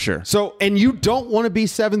 No, for sure. So, and you don't want to be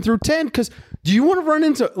 7 through 10 because do you want to run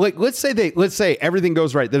into, like, let's say everything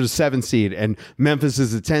goes right. There's a 7 seed and Memphis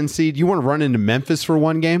is a 10 seed. You want to run into Memphis for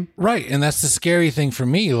one game? Right. And that's the scary thing for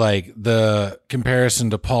me. Like, the comparison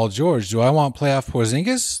to Paul George. Do I want playoff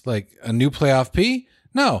Porzingis? Like a new playoff P?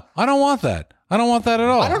 No, I don't want that. I don't want that at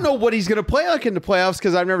all. I don't know what he's going to play like in the playoffs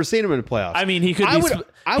because I've never seen him in the playoffs. I mean, he could be.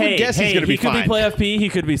 I would guess he's going to be fine. He could be playoff P. He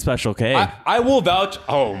could be special K. I will vouch.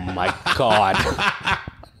 Oh my God.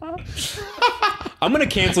 I'm going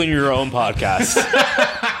to cancel your own podcast.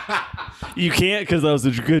 You can't because that was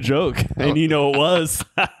a good joke, and you know it was.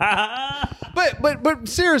 But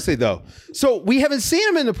seriously though, so we haven't seen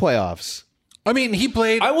him in the playoffs. I mean, he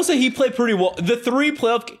played. I will say he played pretty well. The 3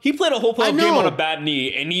 playoff, he played a whole playoff game on a bad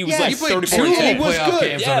knee, and he was like 34 He and 10. was good.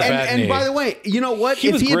 Games on a bad And knee. by the way, you know what?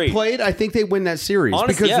 If was he had great. played, I think they win that series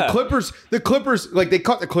Honestly, because yeah. the Clippers, like they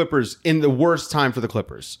caught the Clippers in the worst time for the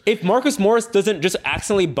Clippers. If Marcus Morris doesn't just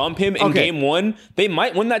accidentally bump him in game 1, they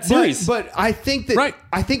might win that series. But I think that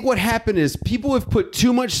I think what happened is people have put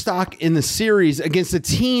too much stock in the series against a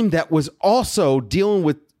team that was also dealing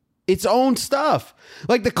with its own stuff.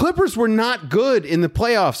 Like the Clippers were not good in the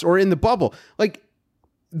playoffs or in the bubble. Like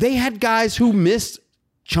they had guys who missed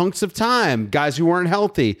chunks of time, guys who weren't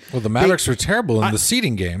healthy. Well, the Mavericks were terrible in the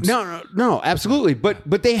seeding games. No, absolutely.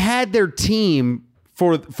 But they had their team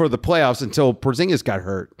for the playoffs until Porzingis got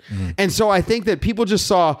hurt. And so I think that people just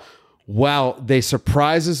saw, wow, they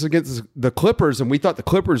surprised us against the Clippers, and we thought the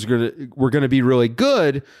Clippers were going to be really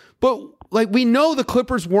good, but like we know the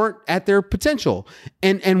Clippers weren't at their potential.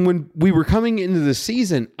 And when we were coming into the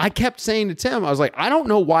season, I kept saying to Tim, I was like, I don't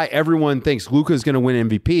know why everyone thinks Luka is going to win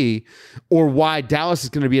MVP or why Dallas is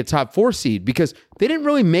going to be a top 4 seed because they didn't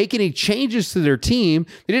really make any changes to their team.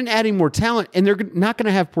 They didn't add any more talent, and they're not going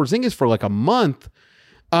to have Porzingis for like a month.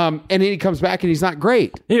 And then he comes back and he's not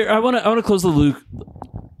great. Here, I want to close the loop.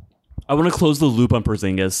 I want to close the loop on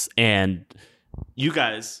Porzingis, and you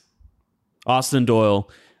guys, Austin Doyle,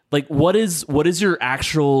 like what is your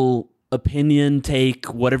actual opinion,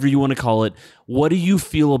 take, whatever you want to call it? What do you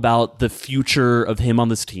feel about the future of him on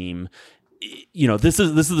this team? You know, this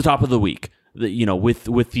is the top of the week. You know, with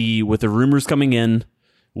the rumors coming in,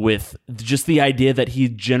 with just the idea that he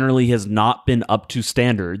generally has not been up to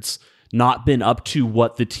standards, not been up to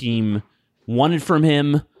what the team wanted from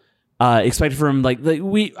him. Expected from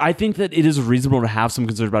him, I think that it is reasonable to have some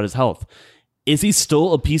concerns about his health. Is he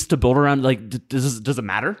still a piece to build around? Like, does it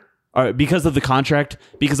matter? Because of the contract,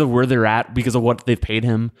 because of where they're at, because of what they've paid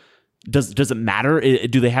him, does it matter?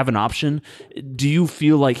 Do they have an option? Do you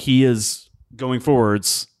feel like he is going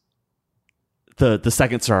forwards the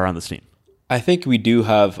second star on this team? I think we do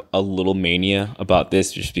have a little mania about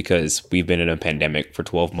this just because we've been in a pandemic for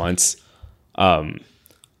 12 months. I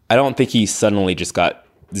don't think he suddenly just got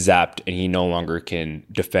zapped and he no longer can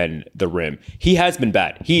defend the rim. He has been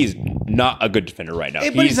bad. He's not a good defender right now.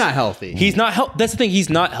 But he's not healthy. He's not that's the thing. He's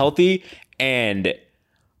not healthy, and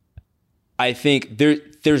I think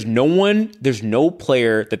there's no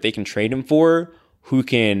player that they can trade him for who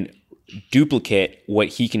can duplicate what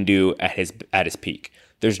he can do at his peak.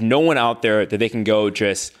 There's no one out there that they can go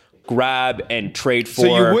just grab and trade for.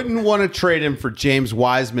 So you wouldn't want to trade him for James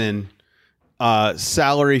Wiseman,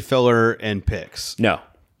 salary filler and picks. No.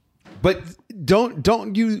 But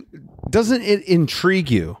doesn't it intrigue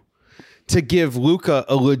you to give Luka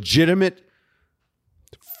a legitimate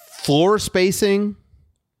floor spacing,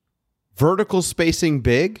 vertical spacing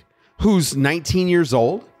big who's 19 years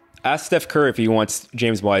old? Ask Steph Curry if he wants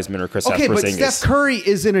James Wiseman or Kristaps Porzingis. But Steph Curry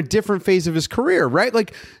is in a different phase of his career, right?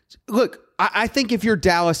 Like, look, I think if you're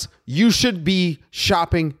Dallas, you should be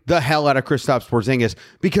shopping the hell out of Kristaps Porzingis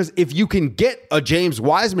because if you can get a James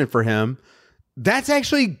Wiseman for him, that's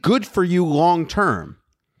actually good for you long term.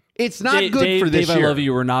 It's not good for this Dave, year. I love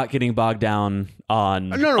you. We're not getting bogged down on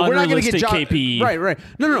we're not going to get KP. Right.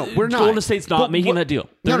 No, we're not. Golden State's not making that deal.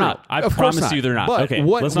 They're not. I promise you, they're not. But okay,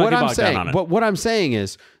 let's not get bogged down on it. But what I'm saying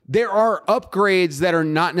is there are upgrades that are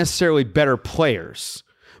not necessarily better players,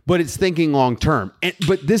 but it's thinking long term.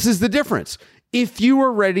 But this is the difference. If you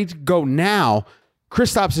were ready to go now,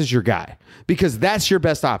 Kristaps is your guy because that's your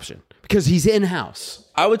best option because he's in-house.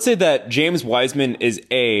 I would say that James Wiseman is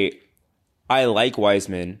I like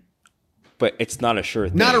Wiseman, but it's not a sure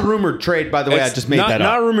thing. Not a rumored trade, by the way. I just made that up.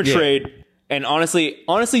 Not a rumored trade. And honestly,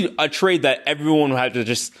 a trade that everyone would have to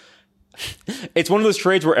just... It's one of those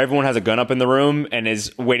trades where everyone has a gun up in the room and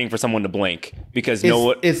is waiting for someone to blink because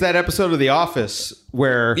it's that episode of The Office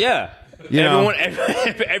where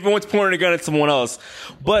everyone's pointing a gun at someone else.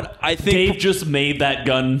 But I think Dave just made that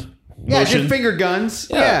gun. Did finger guns.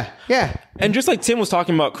 Yeah. And just like Tim was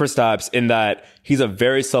talking about Kristaps in that he's a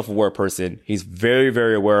very self-aware person. He's very,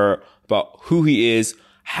 very aware about who he is,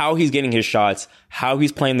 how he's getting his shots, how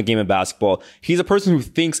he's playing the game of basketball. He's a person who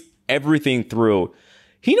thinks everything through.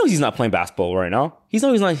 He knows he's not playing basketball right now. He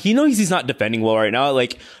knows he's not defending well right now.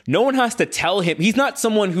 Like, no one has to tell him. He's not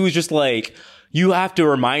someone who's just like, you have to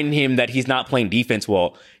remind him that he's not playing defense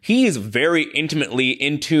well. He is very intimately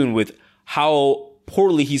in tune with how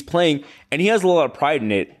poorly he's playing, and he has a lot of pride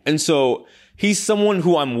in it. And so he's someone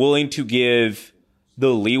who I'm willing to give the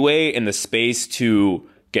leeway and the space to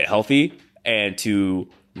get healthy and to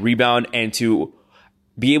rebound and to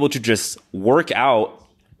be able to just work out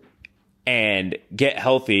and get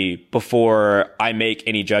healthy before I make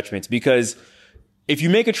any judgments. Because if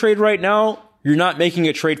you make a trade right now, you're not making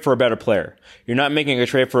a trade for a better player. You're not making a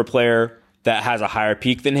trade for a player that has a higher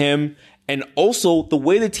peak than him. And also, the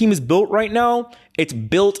way the team is built right now, it's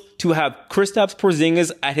built to have Kristaps Porzingis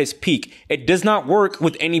at his peak. It does not work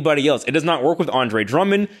with anybody else. It does not work with Andre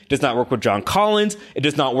Drummond. It does not work with John Collins. It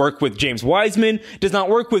does not work with James Wiseman. It does not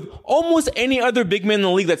work with almost any other big man in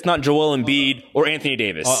the league that's not Joel Embiid or Anthony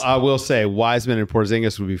Davis. I will say Wiseman and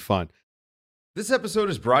Porzingis would be fun. This episode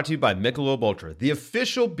is brought to you by Michelob Ultra, the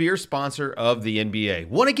official beer sponsor of the NBA.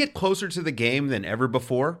 Want to get closer to the game than ever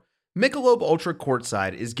before? Michelob Ultra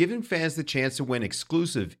Courtside is giving fans the chance to win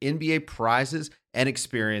exclusive NBA prizes and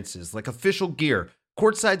experiences like official gear,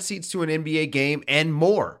 courtside seats to an NBA game, and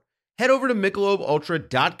more. Head over to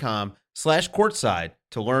MichelobUltra.com/courtside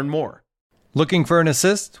to learn more. Looking for an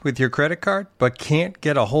assist with your credit card but can't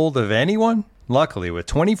get a hold of anyone? Luckily, with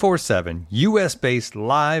 24/7 US-based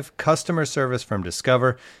live customer service from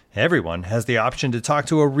Discover, everyone has the option to talk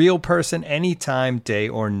to a real person anytime, day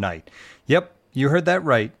or night. Yep, you heard that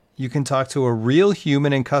right. You can talk to a real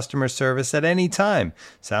human in customer service at any time.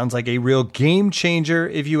 Sounds like a real game changer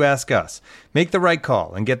if you ask us. Make the right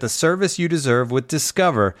call and get the service you deserve with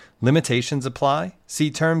Discover. Limitations apply.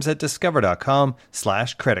 See terms at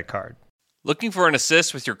discover.com/creditcard. Looking for an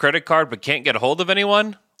assist with your credit card but can't get a hold of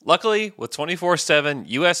anyone? Luckily, with 24/7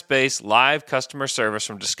 US-based live customer service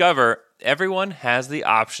from Discover, everyone has the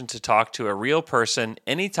option to talk to a real person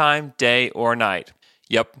anytime, day or night.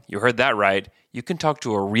 Yep, you heard that right. You can talk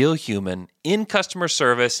to a real human in customer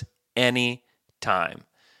service any time.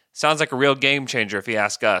 Sounds like a real game changer if you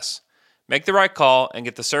ask us. Make the right call and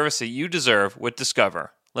get the service that you deserve with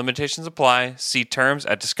Discover. Limitations apply. See terms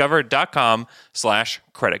at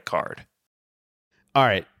discover.com/creditcard. All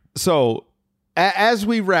right. So as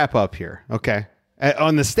we wrap up here, okay,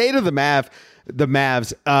 on the state of the Mavs,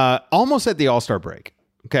 almost at the All-Star break,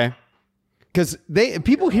 okay, because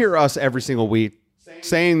people hear us every single week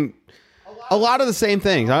saying a lot of the same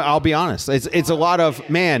things. I'll be honest. It's a lot of,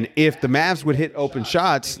 man, if the Mavs would hit open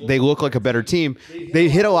shots, they look like a better team. They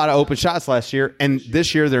hit a lot of open shots last year, and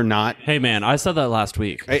this year they're not. Hey, man, I said that last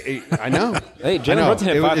week. I know. Hey, Jalen Brunson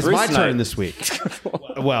hit 5 It's threes my tonight. Turn this week.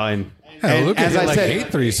 Well, and Luka as hit I like said,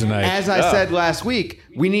 8 threes tonight. As I said last week,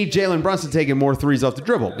 we need Jalen Brunson taking more threes off the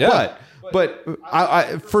dribble. Yeah. But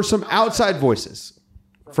I, for some outside voices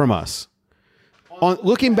from us, on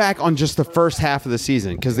looking back on just the first half of the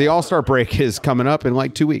season, because the All-Star break is coming up in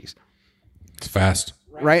like 2 weeks. It's fast.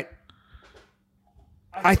 Right?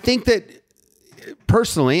 I think that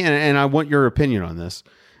personally, and I want your opinion on this,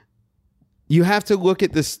 you have to look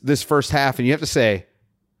at this first half and you have to say,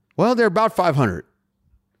 well, they're about 500.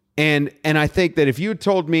 And I think that if you had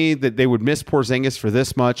told me that they would miss Porzingis for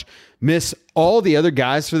this much, miss all the other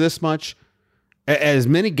guys for this much, as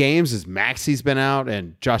many games as Maxi's been out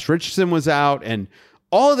and Josh Richardson was out and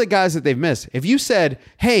all of the guys that they've missed, if you said,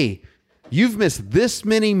 hey, you've missed this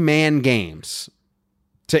many man games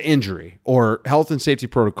to injury or health and safety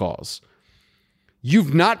protocols,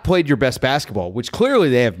 you've not played your best basketball, which clearly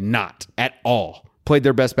they have not at all played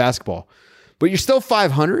their best basketball, but you're still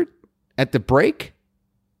 500 at the break,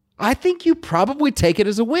 I think you probably take it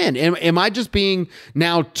as a win. Am I just being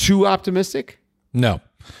now too optimistic? No.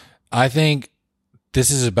 I think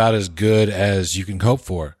this is about as good as you can hope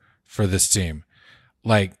for this team.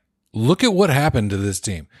 Like, look at what happened to this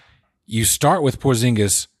team. You start with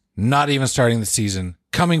Porzingis not even starting the season,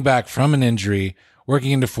 coming back from an injury,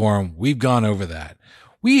 working into form. We've gone over that.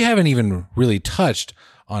 We haven't even really touched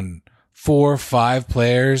on 4 or 5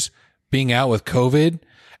 players being out with COVID.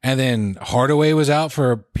 And then Hardaway was out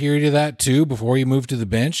for a period of that too before he moved to the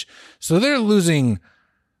bench. So they're losing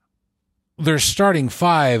their starting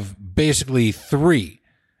 5, basically 3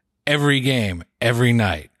 every game, every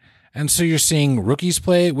night. And so you're seeing rookies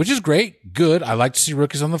play, which is great. Good. I like to see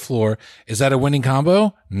rookies on the floor. Is that a winning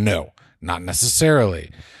combo? No, not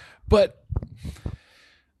necessarily. But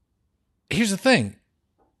here's the thing.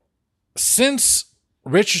 Since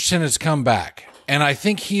Richardson has come back, and I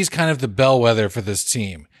think he's kind of the bellwether for this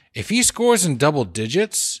team, if he scores in double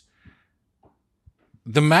digits,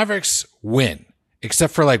 the Mavericks win,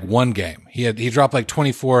 except for like one game. He dropped like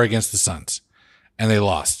 24 against the Suns, and they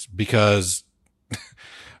lost because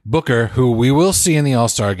Booker, who we will see in the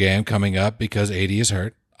All-Star game coming up because AD is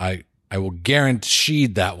hurt. I will guarantee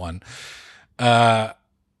that one.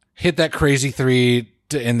 Hit that crazy 3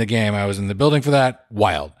 to end the game. I was in the building for that.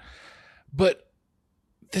 Wild. But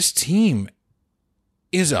this team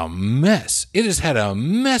is a mess. It has had a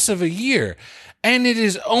mess of a year, and it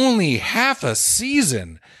is only half a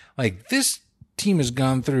season. Like, this team has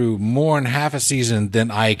gone through more in half a season than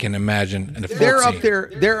I can imagine in a full team.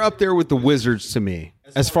 They're up there with the Wizards to me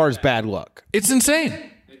as far as bad luck. It's insane.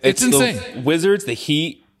 It's insane. The Wizards, the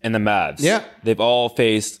Heat, and the Mavs. Yeah. They've all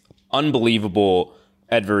faced unbelievable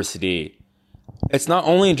adversity. It's not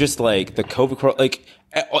only just like the COVID, like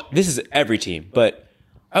this is every team, but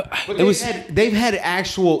they've had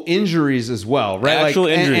actual injuries as well, right? Actual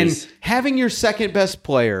injuries. And having your second best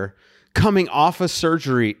player coming off of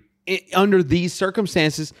surgery under these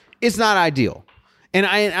circumstances is not ideal. And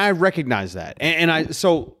I recognize that. And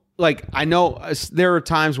I know there are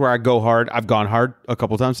times where I go hard. I've gone hard a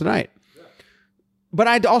couple times tonight. But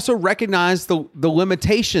I also recognize the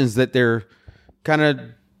limitations that they're kind of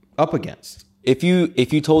up against. If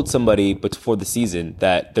you told somebody before the season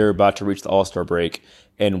that they're about to reach the All-Star break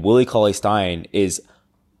and Willie Cauley-Stein is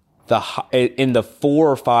in the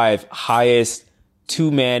 4 or 5 highest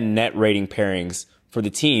 2-man net rating pairings for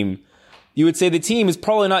the team, you would say the team is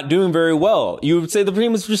probably not doing very well. You would say the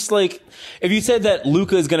team is just like, if you said that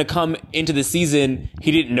Luka is going to come into the season,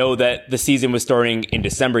 he didn't know that the season was starting in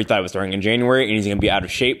December. He thought it was starting in January, and he's going to be out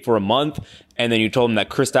of shape for a month. And then you told him that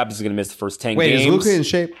Kristaps is going to miss the first 10 games. Wait, is Luka in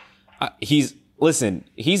shape? He's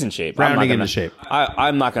in shape. Rounding into shape.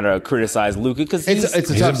 I'm not going to criticize Luka because it's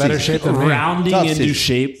a tough better season. shape than me. Rounding Tough into season.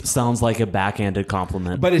 shape sounds like a backhanded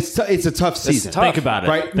compliment. But it's a tough season. tough. Think about it.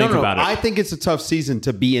 Right? Think about it. I think it's a tough season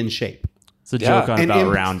to be in shape. It's a joke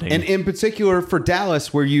about rounding. And in particular for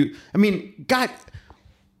Dallas, where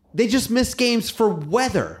they just missed games for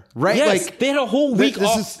weather, right? Yes, like they had a whole week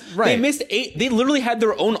off. Right. They missed 8. They literally had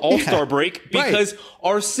their own All-Star break because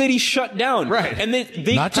our city shut down. Right. And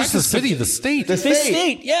they Not just the city, the state. The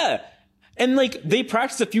state, yeah. And like they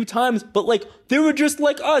practiced a few times, but like they were just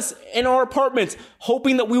like us in our apartments,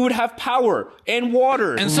 hoping that we would have power and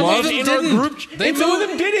water. And some of them in our didn't. group, and some of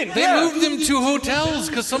them didn't. They moved them to hotels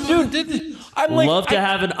because some of them didn't. I'm like, Love to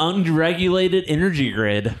have an unregulated energy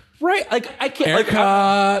grid. right? Like I can't.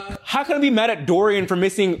 How can I be mad at Dorian for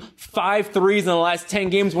missing 5 threes in the last 10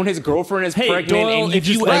 games when his girlfriend is Hey, pregnant? Doyle, and if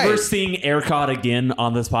you just ever sing ERCOT again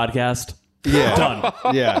on this podcast, Yeah.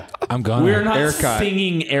 done. Yeah. I'm gonna. We're not ERCOT.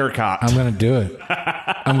 singing ERCOT. I'm gonna do it.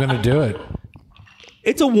 I'm gonna do it.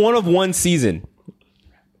 It's a one-of-one season.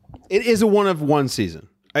 It is a one-of-one season.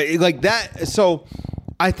 Like that. So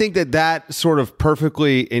I think that sort of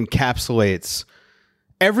perfectly encapsulates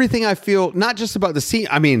everything I feel, not just about the team.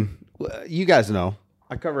 I mean, you guys know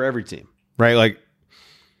I cover every team, right? Like,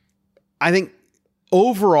 I think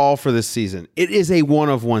overall for this season, it is a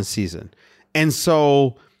one-of-one season. And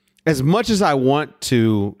so as much as I want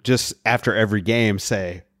to just after every game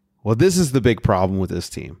say, well, this is the big problem with this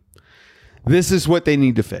team. This is what they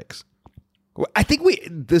need to fix. I think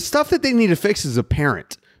the stuff that they need to fix is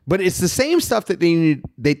apparent, but it's the same stuff that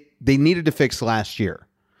they needed to fix last year.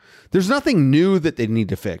 There's nothing new that they need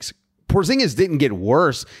to fix. Porzingis didn't get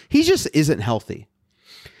worse. He just isn't healthy.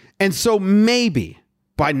 And so maybe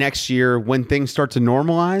by next year, when things start to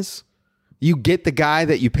normalize, you get the guy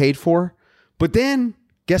that you paid for. But then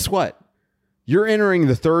guess what? You're entering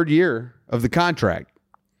the 3rd year of the contract.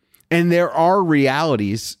 And there are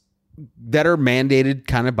realities that are mandated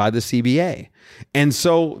kind of by the CBA. And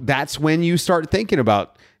so that's when you start thinking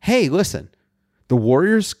about, hey, listen, the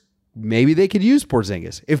Warriors, maybe they could use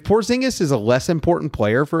Porzingis. If Porzingis is a less important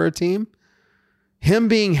player for a team, him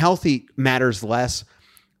being healthy matters less.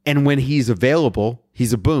 And when he's available,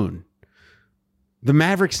 he's a boon. The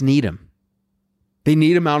Mavericks need him. They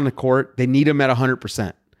need him out on the court. They need him at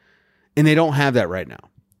 100%. And they don't have that right now.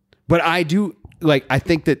 But I do I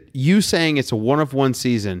think that you saying it's a one-of-one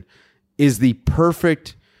season is the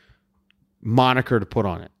perfect moniker to put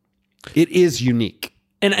on it. It is unique.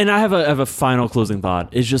 And I have a final closing thought.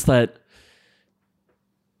 It's just that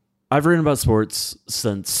I've written about sports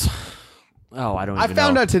since I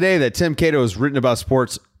found out today that Tim Cato has written about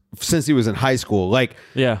sports since he was in high school.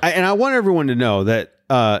 And I want everyone to know that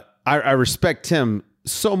I respect Tim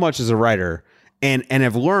so much as a writer, and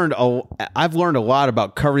I've learned a lot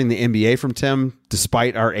about covering the NBA from Tim,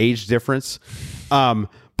 despite our age difference.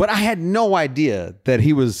 But I had no idea that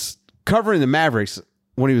he was covering the Mavericks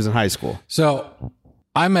when he was in high school. So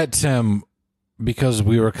I met Tim because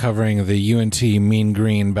we were covering the UNT Mean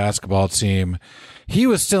Green basketball team. He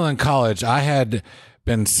was still in college. I had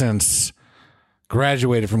been since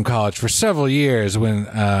graduated from college for several years when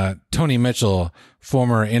Tony Mitchell,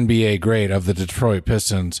 former NBA great of the Detroit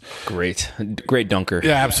Pistons, great dunker,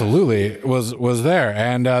 yeah, absolutely, was there,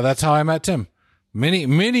 and that's how I met Tim. Many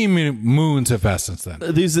moons have passed since then.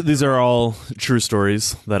 These are all true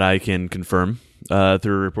stories that I can confirm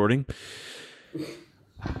through reporting.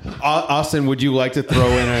 Austin, would you like to throw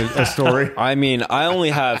in a story? I mean, I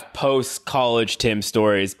only have post-college Tim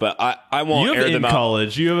stories, but I won't air them out.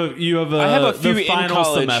 College. You have I have a few the final in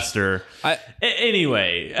college. semester.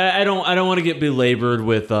 Anyway, I don't want to get belabored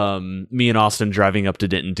with me and Austin driving up to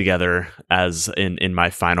Denton together as in my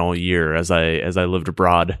final year as I lived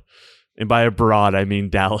abroad. And by abroad, I mean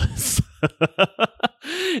Dallas.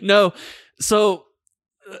 No, so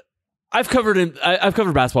I've covered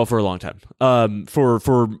basketball for a long time,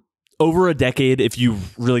 for over a decade, if you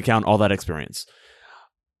really count all that experience.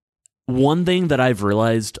 One thing that I've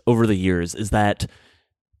realized over the years is that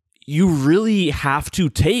you really have to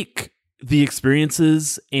take the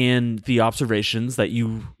experiences and the observations that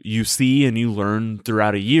you see and you learn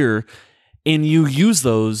throughout a year, and you use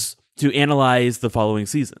those to analyze the following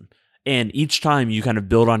season. And each time you kind of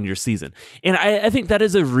build on your season. And I think that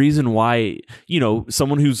is a reason why,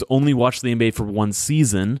 someone who's only watched the NBA for one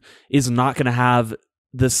season is not going to have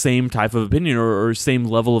the same type of opinion or same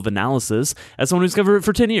level of analysis as someone who's covered it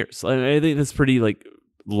for 10 years. I think that's pretty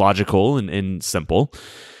logical and simple.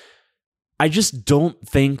 I just don't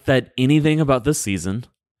think that anything about this season,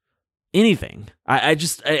 I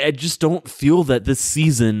just don't feel that this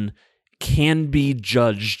season can be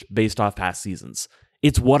judged based off past seasons.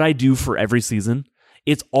 It's what I do for every season.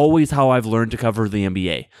 It's always how I've learned to cover the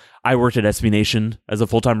NBA. I worked at SB Nation as a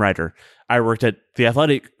full-time writer. I worked at The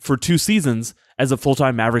Athletic for 2 seasons as a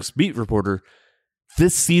full-time Mavericks beat reporter.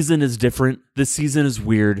 This season is different. This season is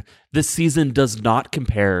weird. This season does not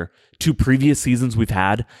compare to previous seasons we've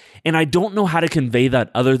had. And I don't know how to convey that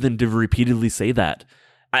other than to repeatedly say that.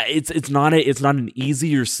 It's not an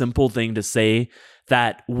easy or simple thing to say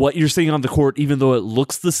that what you're seeing on the court, even though it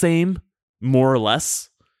looks the same, more or less,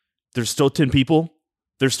 there's still 10 people.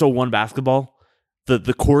 There's still one basketball.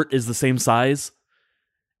 The court is the same size,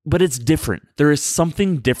 but it's different. There is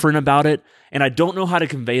something different about it, and I don't know how to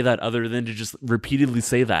convey that other than to just repeatedly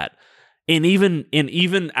say that. And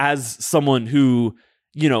even as someone who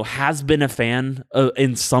has been a fan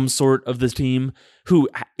in some sort of this team, who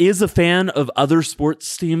is a fan of other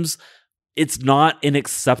sports teams, it's not an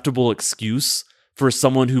acceptable excuse for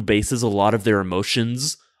someone who bases a lot of their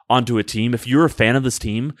emotions onto a team. If you're a fan of this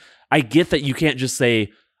team, I get that you can't just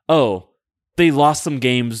say, oh, they lost some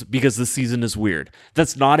games because the season is weird.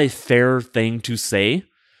 That's not a fair thing to say.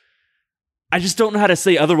 I just don't know how to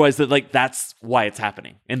say otherwise that that's why it's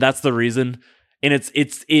happening. And that's the reason. And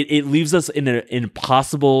it leaves us in an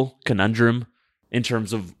impossible conundrum in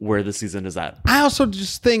terms of where the season is at. I also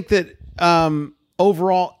just think that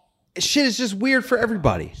overall, shit is just weird for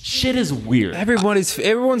everybody. Shit is weird.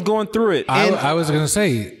 Everyone's going through it. I was going to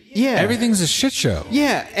say, yeah, everything's a shit show.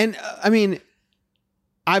 Yeah, and I mean,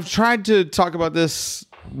 I've tried to talk about this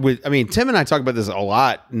Tim and I talk about this a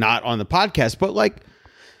lot, not on the podcast, but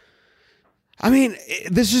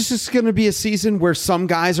this is just going to be a season where some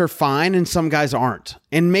guys are fine and some guys aren't.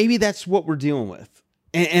 And maybe that's what we're dealing with.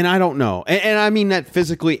 And I don't know. And I mean that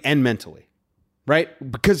physically and mentally, right?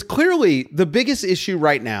 Because clearly the biggest issue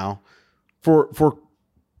right now for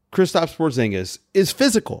Kristaps Porzingis is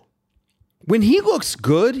physical. When he looks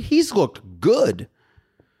good, he's looked good.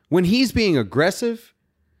 When he's being aggressive,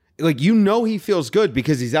 he feels good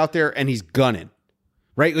because he's out there and he's gunning.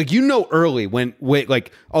 Right? Early when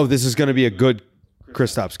this is going to be a good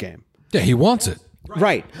Kristaps game. Yeah, he wants it.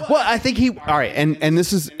 Right. Well, I think all right, and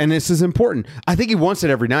this is important. I think he wants it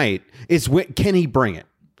every night. It's can he bring it?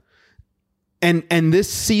 And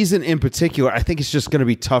this season in particular, I think it's just going to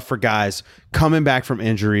be tough for guys coming back from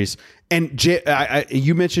injuries. And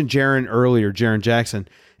you mentioned Jaren earlier, Jaren Jackson,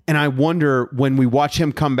 And I wonder when we watch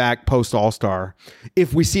him come back post All-Star,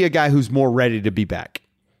 if we see a guy who's more ready to be back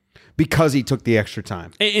because he took the extra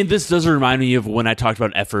time. And this does remind me of when I talked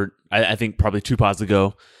about effort, I think probably 2 pods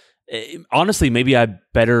ago. Honestly, maybe I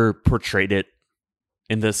better portrayed it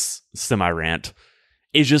in this semi-rant.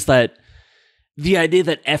 It's just that the idea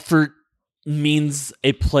that effort means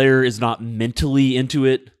a player is not mentally into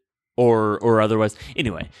it or otherwise.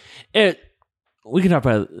 Anyway, we can talk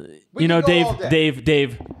about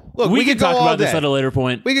Dave. Look, we can talk about this at a later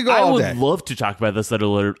point. We could go all day. I would love to talk about this at a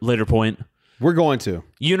later point. We're going to.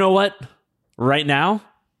 You know what? Right now,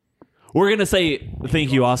 we're going to say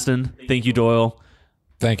thank you, Austin. Thank you, Doyle.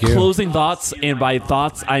 Thank you. Closing thoughts, and by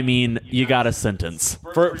thoughts, I mean you got a sentence.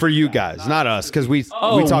 For you guys, not us, because we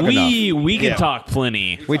talk enough. We can talk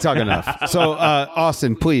plenty. We talk enough. So,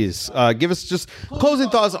 Austin, please give us just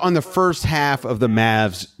closing thoughts on the first half of the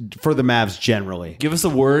Mavs, for the Mavs generally. Give us a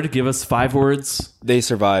word. Give us 5 words. They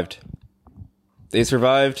survived. This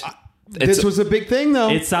was a big thing,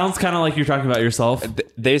 though. It sounds kind of like you're talking about yourself.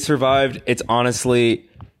 They survived. It's honestly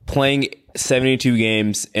playing 72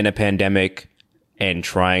 games in a pandemic and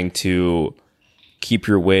trying to keep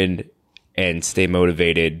your wind and stay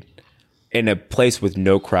motivated in a place with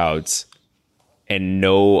no crowds and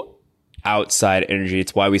no outside energy.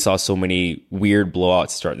 It's why we saw so many weird blowouts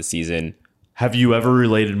to start the season. Have you ever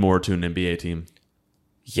related more to an NBA team?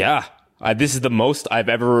 Yeah. This is the most I've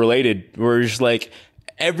ever related. We're just like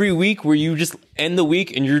every week where you just end the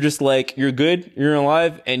week and you're just like, you're good, you're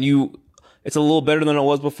alive, and it's a little better than it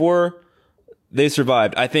was before. They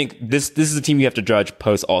survived. I think this is a team you have to judge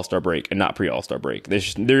post All-Star break and not pre All-Star break.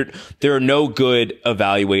 There are no good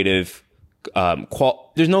evaluative,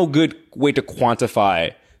 there's no good way to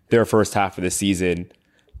quantify their first half of the season,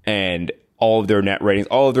 and all of their net ratings,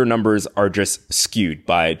 all of their numbers are just skewed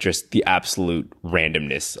by just the absolute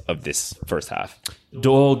randomness of this first half.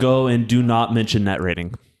 Doyle, go and do not mention net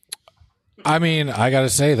rating. I mean, I got to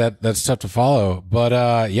say that's tough to follow,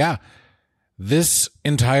 but yeah. This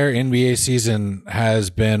entire NBA season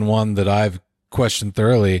has been one that I've questioned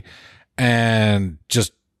thoroughly, and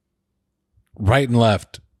just right and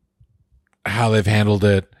left how they've handled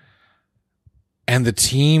it. And the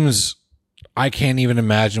teams, I can't even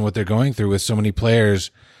imagine what they're going through with so many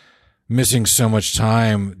players missing so much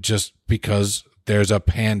time just because there's a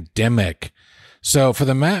pandemic. So for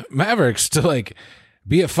the Mavericks to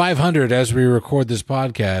be at 500 as we record this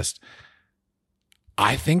podcast,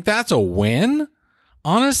 I think that's a win.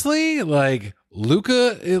 Honestly,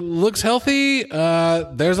 Luka, it looks healthy.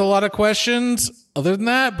 There's a lot of questions other than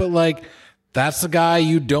that, but that's the guy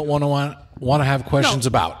you don't want to have questions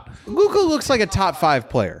about. Luka looks like a top 5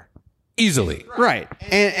 player. Easily. Right.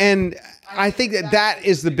 And I think that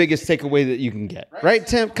is the biggest takeaway that you can get. Right,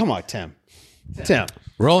 Tim? Come on, Tim.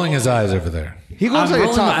 Rolling his eyes over there. He looks like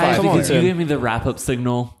a top 5 player. You gave me the wrap-up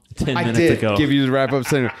signal 10 minutes ago. I did give you the wrap-up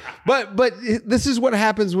signal. But this is what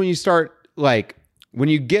happens when you start, when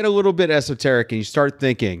you get a little bit esoteric and you start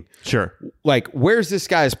thinking, sure, where's this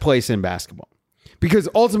guy's place in basketball? Because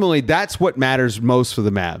ultimately, that's what matters most for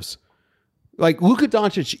the Mavs. Luka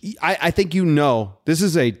Doncic, I think this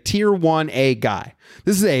is a tier 1A guy.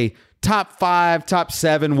 This is a top 5, top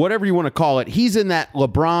 7, whatever you want to call it. He's in that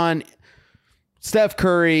LeBron, Steph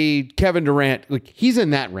Curry, Kevin Durant. He's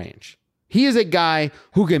in that range. He is a guy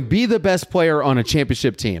who can be the best player on a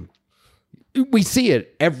championship team. We see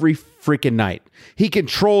it every freaking night. He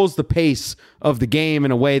controls the pace of the game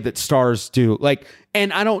in a way that stars do.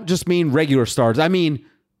 And I don't just mean regular stars. I mean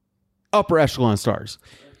upper echelon stars.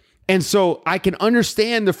 And so I can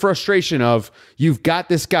understand the frustration of you've got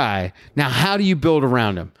this guy. Now, how do you build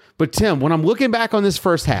around him? But Tim, when I'm looking back on this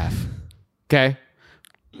first half, okay,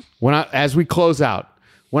 as we close out,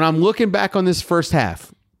 when I'm looking back on this first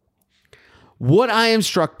half, what I am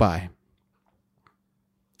struck by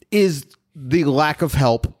is the lack of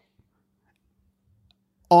help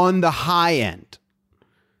on the high end.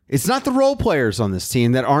 It's not the role players on this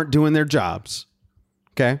team that aren't doing their jobs.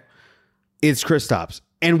 Okay? It's Kristaps.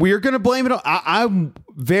 And we're going to blame it on... I'm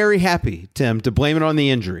very happy, Tim, to blame it on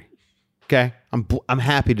the injury. Okay? I'm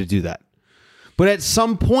happy to do that. But at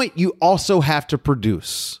some point, you also have to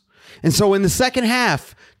produce. And so in the second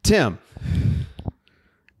half, Tim...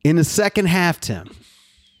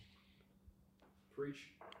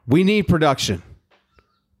 we need production.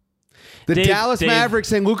 The Dallas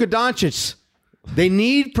Mavericks and Luka Doncic, they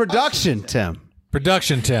need production, Tim.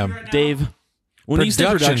 Production, Tim. Dave, when you say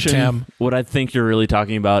production, Tim, what I think you're really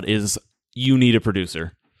talking about is you need a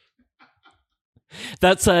producer.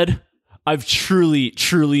 That said, I've truly,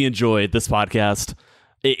 truly enjoyed this podcast.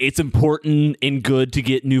 It's important and good to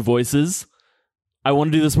get new voices. I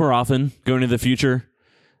want to do this more often going into the future.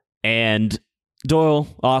 And Doyle,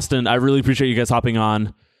 Austin, I really appreciate you guys hopping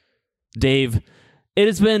on. Dave, it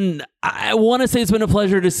has been, I want to say it's been a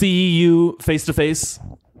pleasure to see you face to face.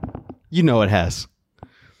 You know it has.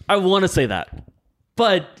 I want to say that.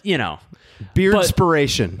 But, you know.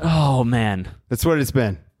 Beardspiration. Oh, man. That's what it's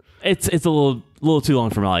been. It's a little too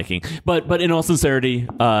long for my liking. But in all sincerity,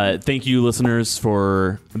 thank you, listeners,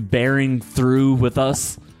 for bearing through with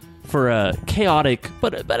us for a chaotic,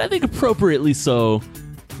 but I think appropriately so,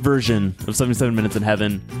 version of 77 Minutes in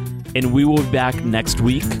Heaven. And we will be back next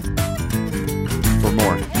week for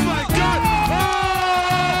more. Oh my God!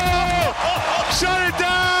 Oh! Shut it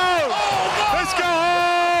down! Let's go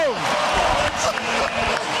home!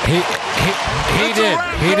 He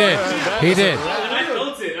did. I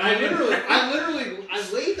felt it.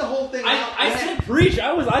 I laid the whole thing out. I said preach.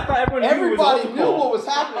 I thought Everybody knew what was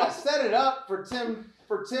happening. I set it up for Tim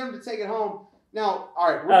to take it home. Now,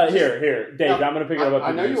 all right. Here, Dave. I'm going to pick it up.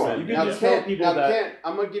 I know you are. You can just tell people that. Kent,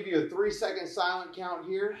 I'm going to give you a 3-second silent count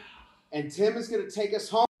here, and Tim is going to take us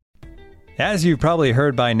home. As you've probably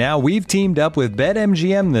heard by now, we've teamed up with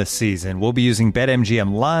BetMGM this season. We'll be using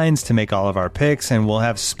BetMGM lines to make all of our picks, and we'll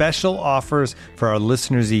have special offers for our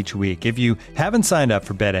listeners each week. If you haven't signed up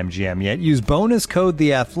for BetMGM yet, use bonus code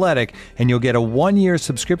The Athletic, and you'll get a 1-year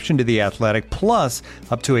subscription to The Athletic, plus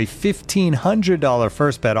up to a $1,500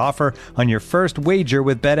 first bet offer on your first wager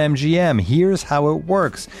with BetMGM. Here's how it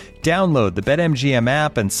works. Download the BetMGM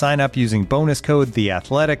app and sign up using bonus code The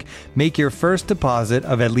Athletic. Make your first deposit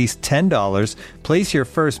of at least $10. Place your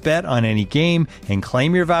first bet on any game and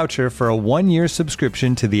claim your voucher for a 1-year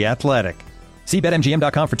subscription to The Athletic. See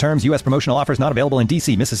BetMGM.com for terms. U.S. promotional offers not available in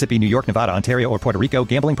D.C., Mississippi, New York, Nevada, Ontario, or Puerto Rico.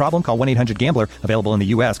 Gambling problem? Call 1-800-GAMBLER. Available in the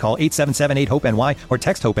U.S. Call 877-8-HOPE-NY or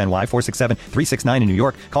text HOPE-NY 467-369 in New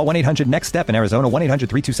York. Call 1-800-NEXT-STEP in Arizona.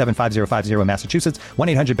 1-800-327-5050 in Massachusetts.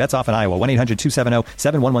 1-800-BETS-OFF in Iowa.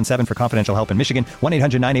 1-800-270-7117 for confidential help in Michigan.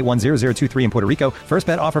 1-800-981-0023 in Puerto Rico. First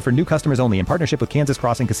bet offer for new customers only in partnership with Kansas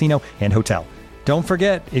Crossing Casino and Hotel. Don't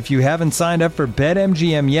forget, if you haven't signed up for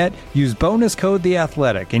BetMGM yet, use bonus code The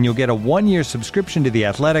Athletic, and you'll get a 1-year subscription to The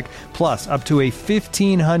Athletic, plus up to a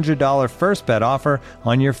 $1,500 first bet offer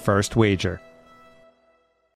on your first wager.